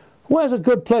 where's a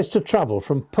good place to travel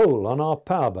from Poole on our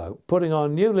powerboat, putting our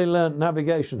newly learnt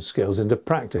navigation skills into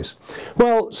practice?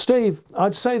 Well, Steve,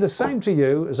 I'd say the same to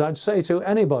you as I'd say to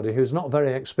anybody who's not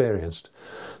very experienced.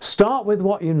 Start with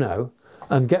what you know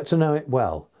and get to know it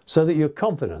well, so that you're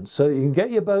confident, so that you can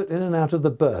get your boat in and out of the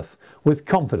berth with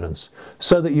confidence,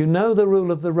 so that you know the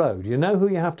rule of the road, you know who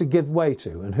you have to give way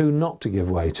to and who not to give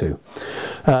way to.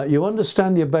 You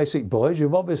understand your basic buoys,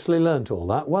 you've obviously learnt all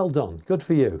that, well done, good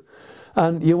for you.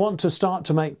 And you want to start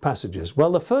to make passages.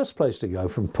 Well, the first place to go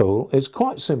from Poole is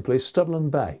quite simply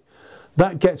Studland Bay.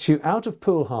 That gets you out of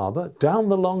Poole Harbour, down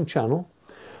the long channel,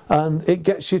 and it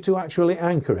gets you to actually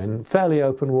anchor in fairly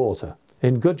open water,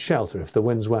 in good shelter if the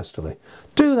wind's westerly.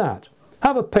 Do that,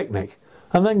 have a picnic,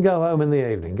 and then go home in the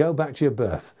evening, go back to your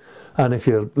berth. And if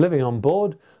you're living on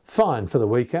board, fine for the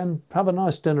weekend, have a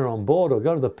nice dinner on board or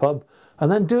go to the pub,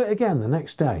 and then do it again the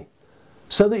next day,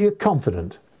 so that you're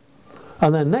confident.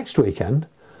 And then next weekend,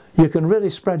 you can really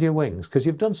spread your wings because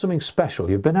you've done something special.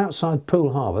 You've been outside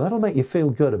Poole Harbour. That'll make you feel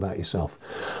good about yourself.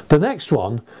 The next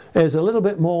one is a little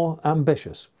bit more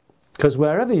ambitious because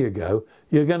wherever you go,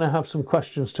 you're going to have some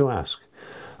questions to ask.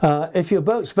 If your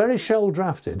boat's very shoal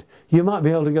drafted, you might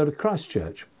be able to go to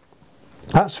Christchurch.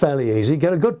 That's fairly easy.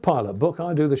 Get a good pilot book.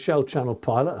 I do the Shell Channel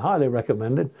pilot, highly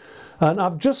recommended. And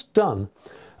I've just done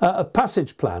a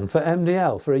passage plan for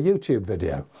MDL for a YouTube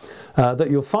video that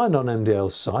you'll find on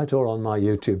MDL's site or on my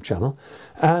YouTube channel,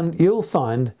 and you'll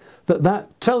find that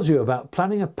that tells you about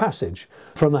planning a passage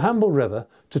from the Hamble River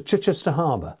to Chichester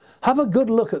Harbour. Have a good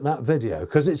look at that video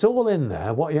because it's all in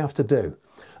there what you have to do.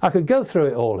 I could go through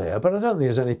it all here, but I don't think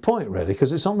there's any point really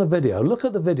because it's on the video. Look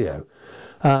at the video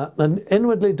and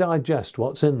inwardly digest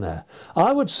what's in there.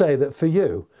 I would say that for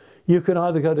you, you could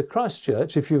either go to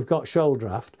Christchurch if you've got shoal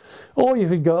draft, or you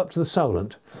could go up to the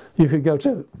Solent. You could go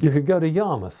to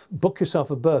Yarmouth, book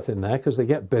yourself a berth in there because they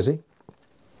get busy,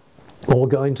 or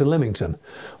go into Lymington,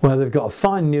 where they've got a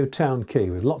fine new town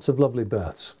quay with lots of lovely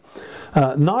berths.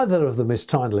 Neither of them is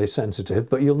tidally sensitive,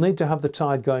 but you'll need to have the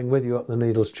tide going with you up the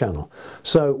Needles Channel.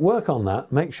 So work on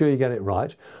that, make sure you get it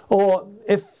right. Or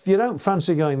if you don't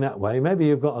fancy going that way, maybe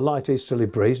you've got a light easterly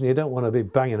breeze and you don't want to be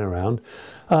banging around,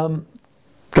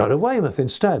 go to Weymouth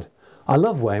instead. I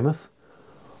love Weymouth.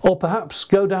 Or perhaps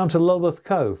go down to Lulworth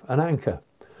Cove and anchor.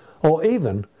 Or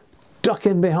even duck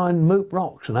in behind Moop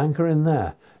Rocks and anchor in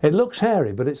there. It looks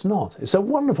hairy, but it's not. It's a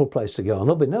wonderful place to go, and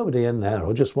there'll be nobody in there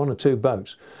or just one or two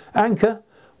boats. Anchor,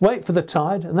 wait for the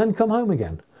tide, and then come home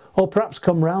again. Or perhaps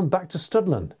come round back to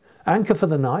Studland. Anchor for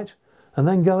the night, and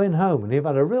then go in home, and you've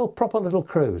had a real proper little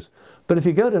cruise. But if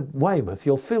you go to Weymouth,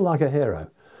 you'll feel like a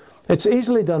hero. It's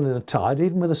easily done in a tide,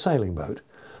 even with a sailing boat.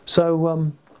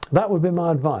 So that would be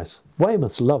my advice.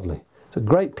 Weymouth's lovely. It's a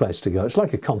great place to go. It's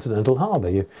like a continental harbour.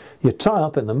 You tie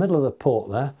up in the middle of the port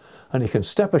there and you can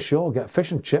step ashore, get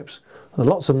fish and chips. There are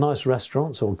lots of nice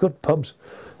restaurants or good pubs,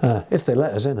 if they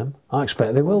let us in them. I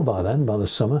expect they will by then, by the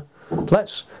summer.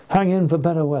 Let's hang in for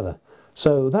better weather.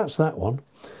 So that's that one.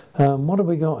 What have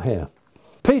we got here?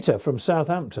 Peter from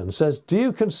Southampton says, do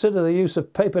you consider the use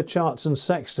of paper charts and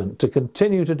sextant to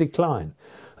continue to decline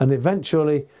and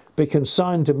eventually be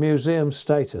consigned to museum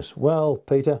status? Well,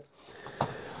 Peter,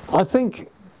 I think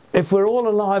if we're all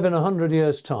alive in 100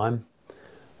 years' time,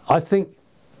 I think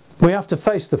we have to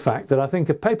face the fact that I think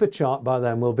a paper chart by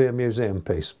then will be a museum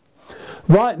piece.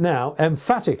 Right now,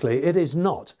 emphatically, it is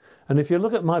not. And if you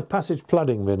look at my passage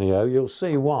flooding video, you'll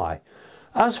see why.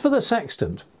 As for the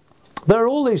sextant, there are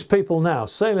all these people now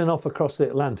sailing off across the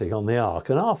Atlantic on the Ark,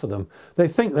 and half of them, they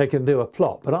think they can do a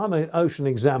plot. But I'm an ocean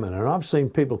examiner, and I've seen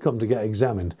people come to get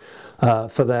examined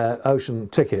for their ocean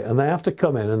ticket, and they have to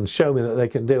come in and show me that they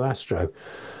can do astro.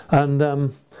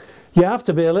 And you have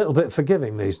to be a little bit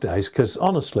forgiving these days, because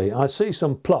honestly, I see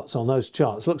some plots on those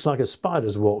charts, looks like a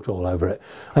spider's walked all over it.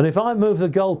 And if I move the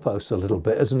goalposts a little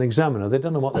bit as an examiner, they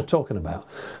don't know what they're talking about.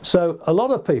 So a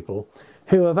lot of people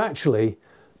who have actually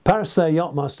passed their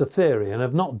Yachtmaster theory and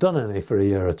have not done any for a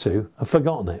year or two have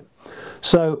forgotten it.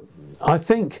 So I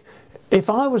think if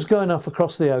I was going off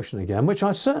across the ocean again, which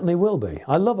I certainly will be,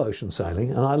 I love ocean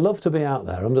sailing and I love to be out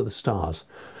there under the stars.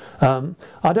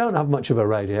 I don't have much of a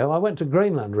radio. I went to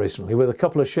Greenland recently with a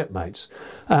couple of shipmates,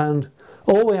 and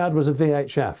all we had was a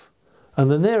VHF.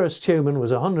 And the nearest human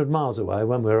was 100 miles away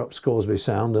when we were up Scoresby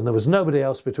Sound, and there was nobody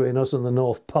else between us and the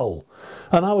North Pole.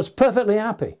 And I was perfectly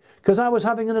happy, because I was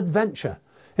having an adventure.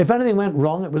 If anything went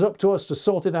wrong, it was up to us to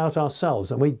sort it out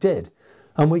ourselves, and we did,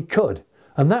 and we could.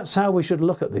 And that's how we should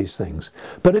look at these things.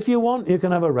 But if you want, you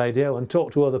can have a radio and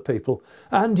talk to other people,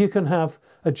 and you can have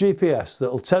a GPS that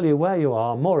will tell you where you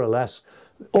are, more or less,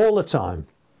 all the time.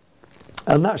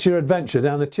 And that's your adventure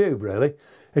down the tube, really.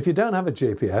 If you don't have a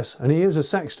GPS and you use a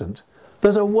sextant,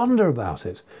 there's a wonder about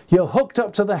it. You're hooked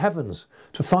up to the heavens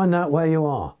to find out where you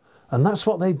are. And that's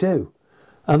what they do.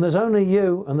 And there's only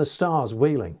you and the stars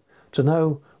wheeling to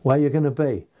know where you're going to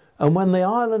be. And when the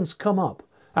islands come up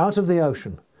out of the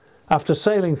ocean, after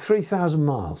sailing 3,000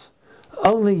 miles,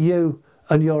 only you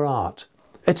and your art.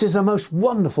 It is a most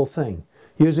wonderful thing,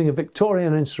 using a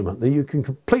Victorian instrument that you can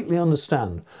completely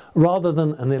understand, rather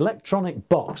than an electronic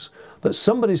box that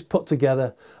somebody's put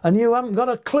together and you haven't got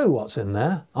a clue what's in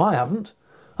there. I haven't.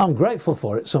 I'm grateful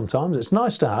for it sometimes. It's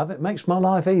nice to have. It makes my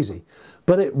life easy.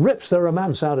 But it rips the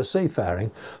romance out of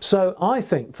seafaring. So I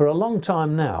think for a long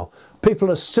time now, people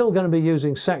are still going to be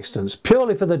using sextants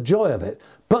purely for the joy of it.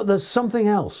 But there's something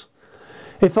else.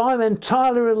 If I'm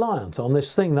entirely reliant on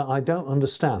this thing that I don't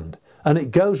understand and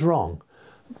it goes wrong,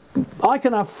 I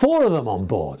can have 4 of them on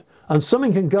board and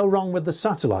something can go wrong with the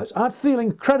satellites. I feel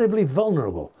incredibly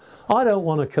vulnerable. I don't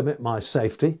want to commit my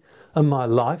safety and my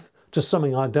life to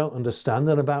something I don't understand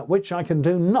and about which I can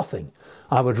do nothing.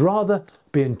 I would rather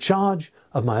be in charge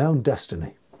of my own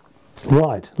destiny.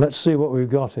 Right, let's see what we've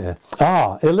got here.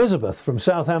 Elizabeth from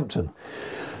Southampton.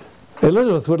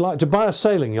 Elizabeth would like to buy a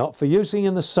sailing yacht for using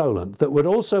in the Solent that would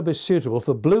also be suitable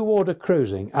for blue water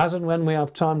cruising as and when we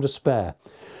have time to spare.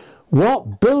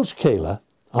 What bilge keeler?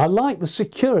 I like the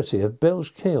security of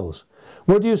bilge keels.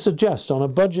 Would you suggest on a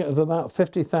budget of about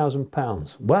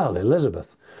 £50,000? Well,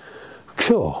 Elizabeth,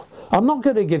 cool. I'm not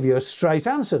going to give you a straight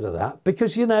answer to that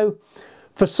because, you know,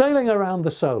 for sailing around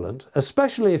the Solent,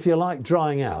 especially if you like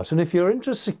drying out, and if you're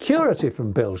into security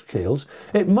from bilge keels,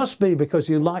 it must be because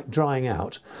you like drying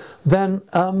out, then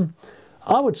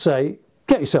I would say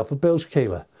get yourself a bilge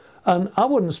keeler. And I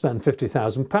wouldn't spend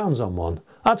 £50,000 on one.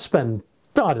 I'd spend,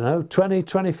 I don't know, 20,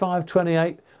 25,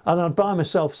 28, and I'd buy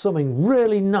myself something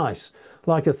really nice,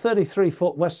 like a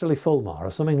 33-foot westerly Fulmar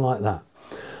or something like that,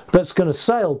 that's going to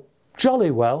sail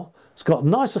jolly well. It's got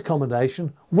nice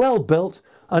accommodation, well built,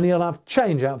 and you'll have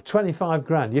change out of 25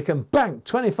 grand. You can bank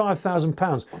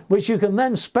 £25,000, which you can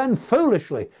then spend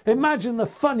foolishly. Imagine the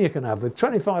fun you can have with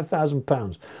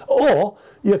 £25,000. Or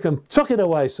you can tuck it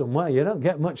away somewhere. You don't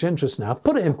get much interest now.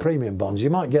 Put it in premium bonds. You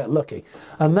might get lucky.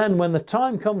 And then when the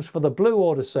time comes for the blue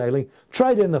water sailing,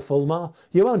 trade in the Fulmar.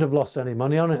 You won't have lost any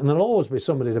money on it, and there'll always be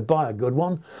somebody to buy a good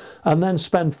one. And then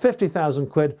spend 50,000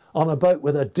 quid on a boat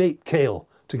with a deep keel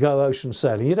to go ocean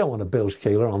sailing. You don't want a bilge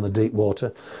keeler on the deep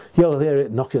water. You'll hear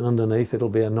it knocking underneath. It'll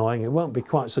be annoying. It won't be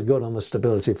quite so good on the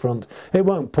stability front. It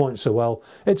won't point so well.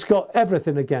 It's got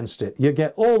everything against it. You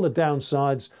get all the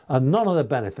downsides and none of the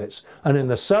benefits. And in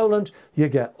the Solent, you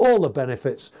get all the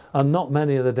benefits and not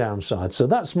many of the downsides. So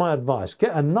that's my advice.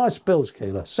 Get a nice bilge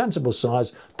keeler, sensible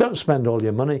size. Don't spend all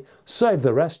your money. Save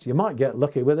the rest. You might get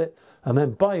lucky with it. And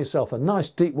then buy yourself a nice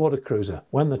deep water cruiser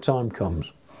when the time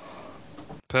comes.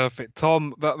 Perfect.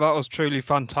 Tom, that was truly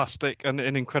fantastic and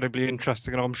incredibly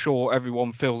interesting, and I'm sure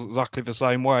everyone feels exactly the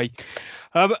same way.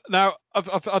 Now,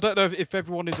 I don't know if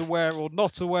everyone is aware or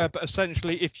not aware, but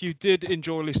essentially, if you did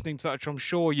enjoy listening to that, which I'm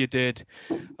sure you did,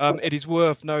 it is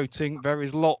worth noting there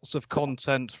is lots of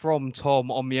content from Tom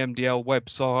on the MDL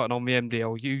website and on the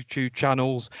MDL YouTube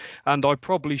channels. And I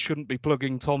probably shouldn't be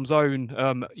plugging Tom's own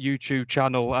YouTube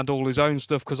channel and all his own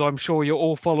stuff because I'm sure you're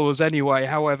all followers anyway.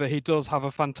 However, he does have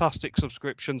a fantastic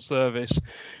subscription service,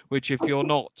 which if you're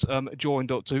not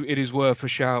joined up to, it is worth a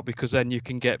shout because then you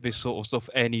can get this sort of stuff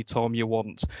anytime you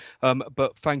want.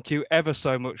 But thank you ever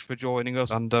so much for joining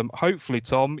us. And hopefully,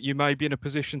 Tom, you may be in a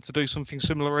position to do something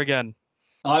similar again.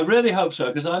 I really hope so,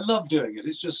 because I love doing it.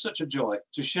 It's just such a joy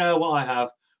to share what I have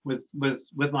with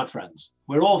my friends.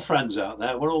 We're all friends out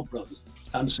there. We're all brothers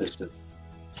and sisters.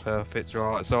 Perfect,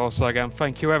 right. So I'll say again,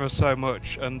 thank you ever so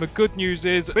much. And the good news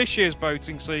is this year's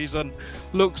boating season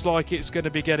looks like it's going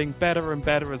to be getting better and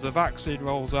better as the vaccine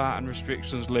rolls out and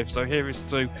restrictions lift. So here is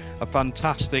to a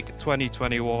fantastic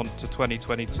 2021 to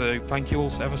 2022. Thank you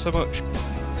all ever so much.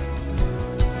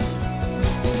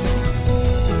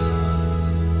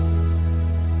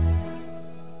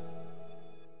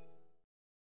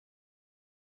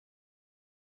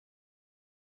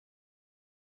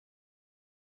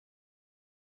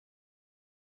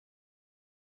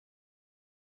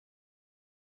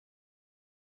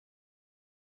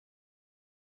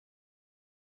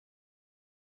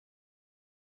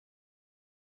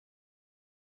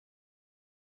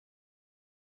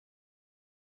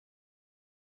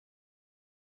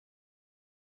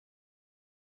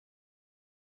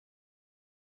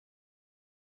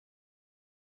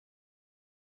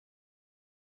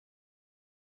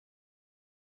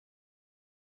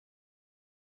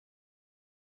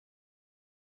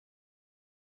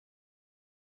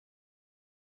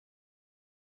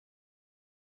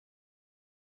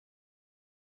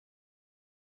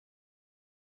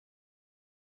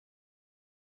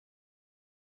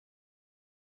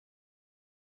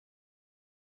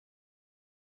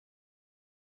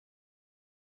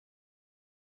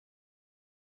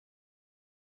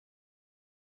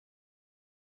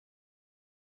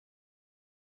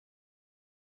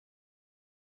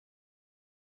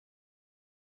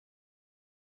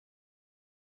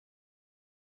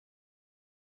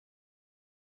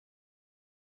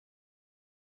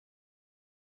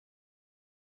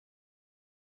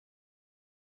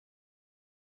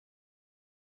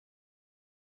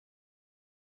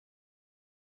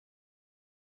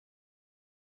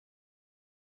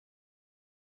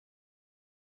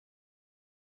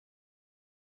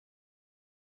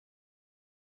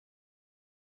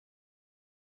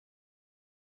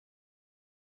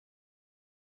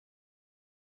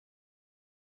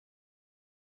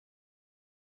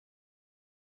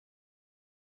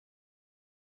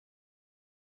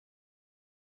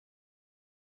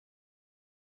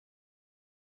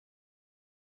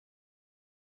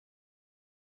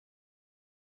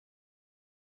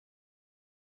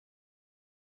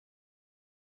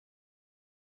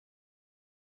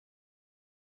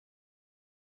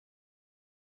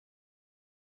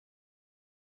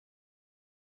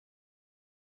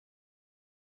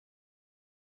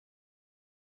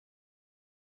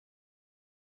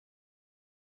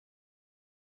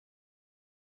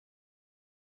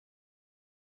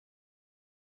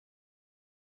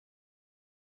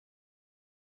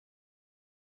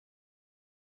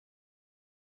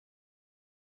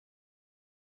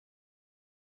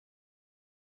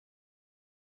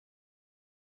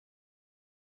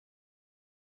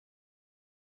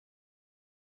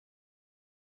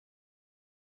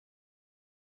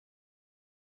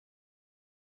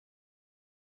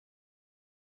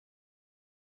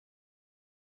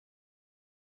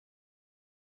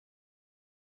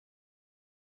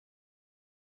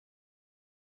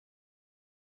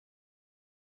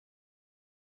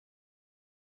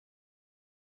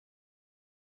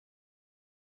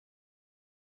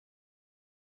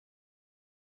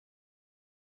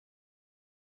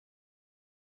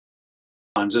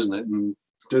 Isn't it? And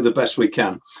do the best we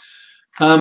can.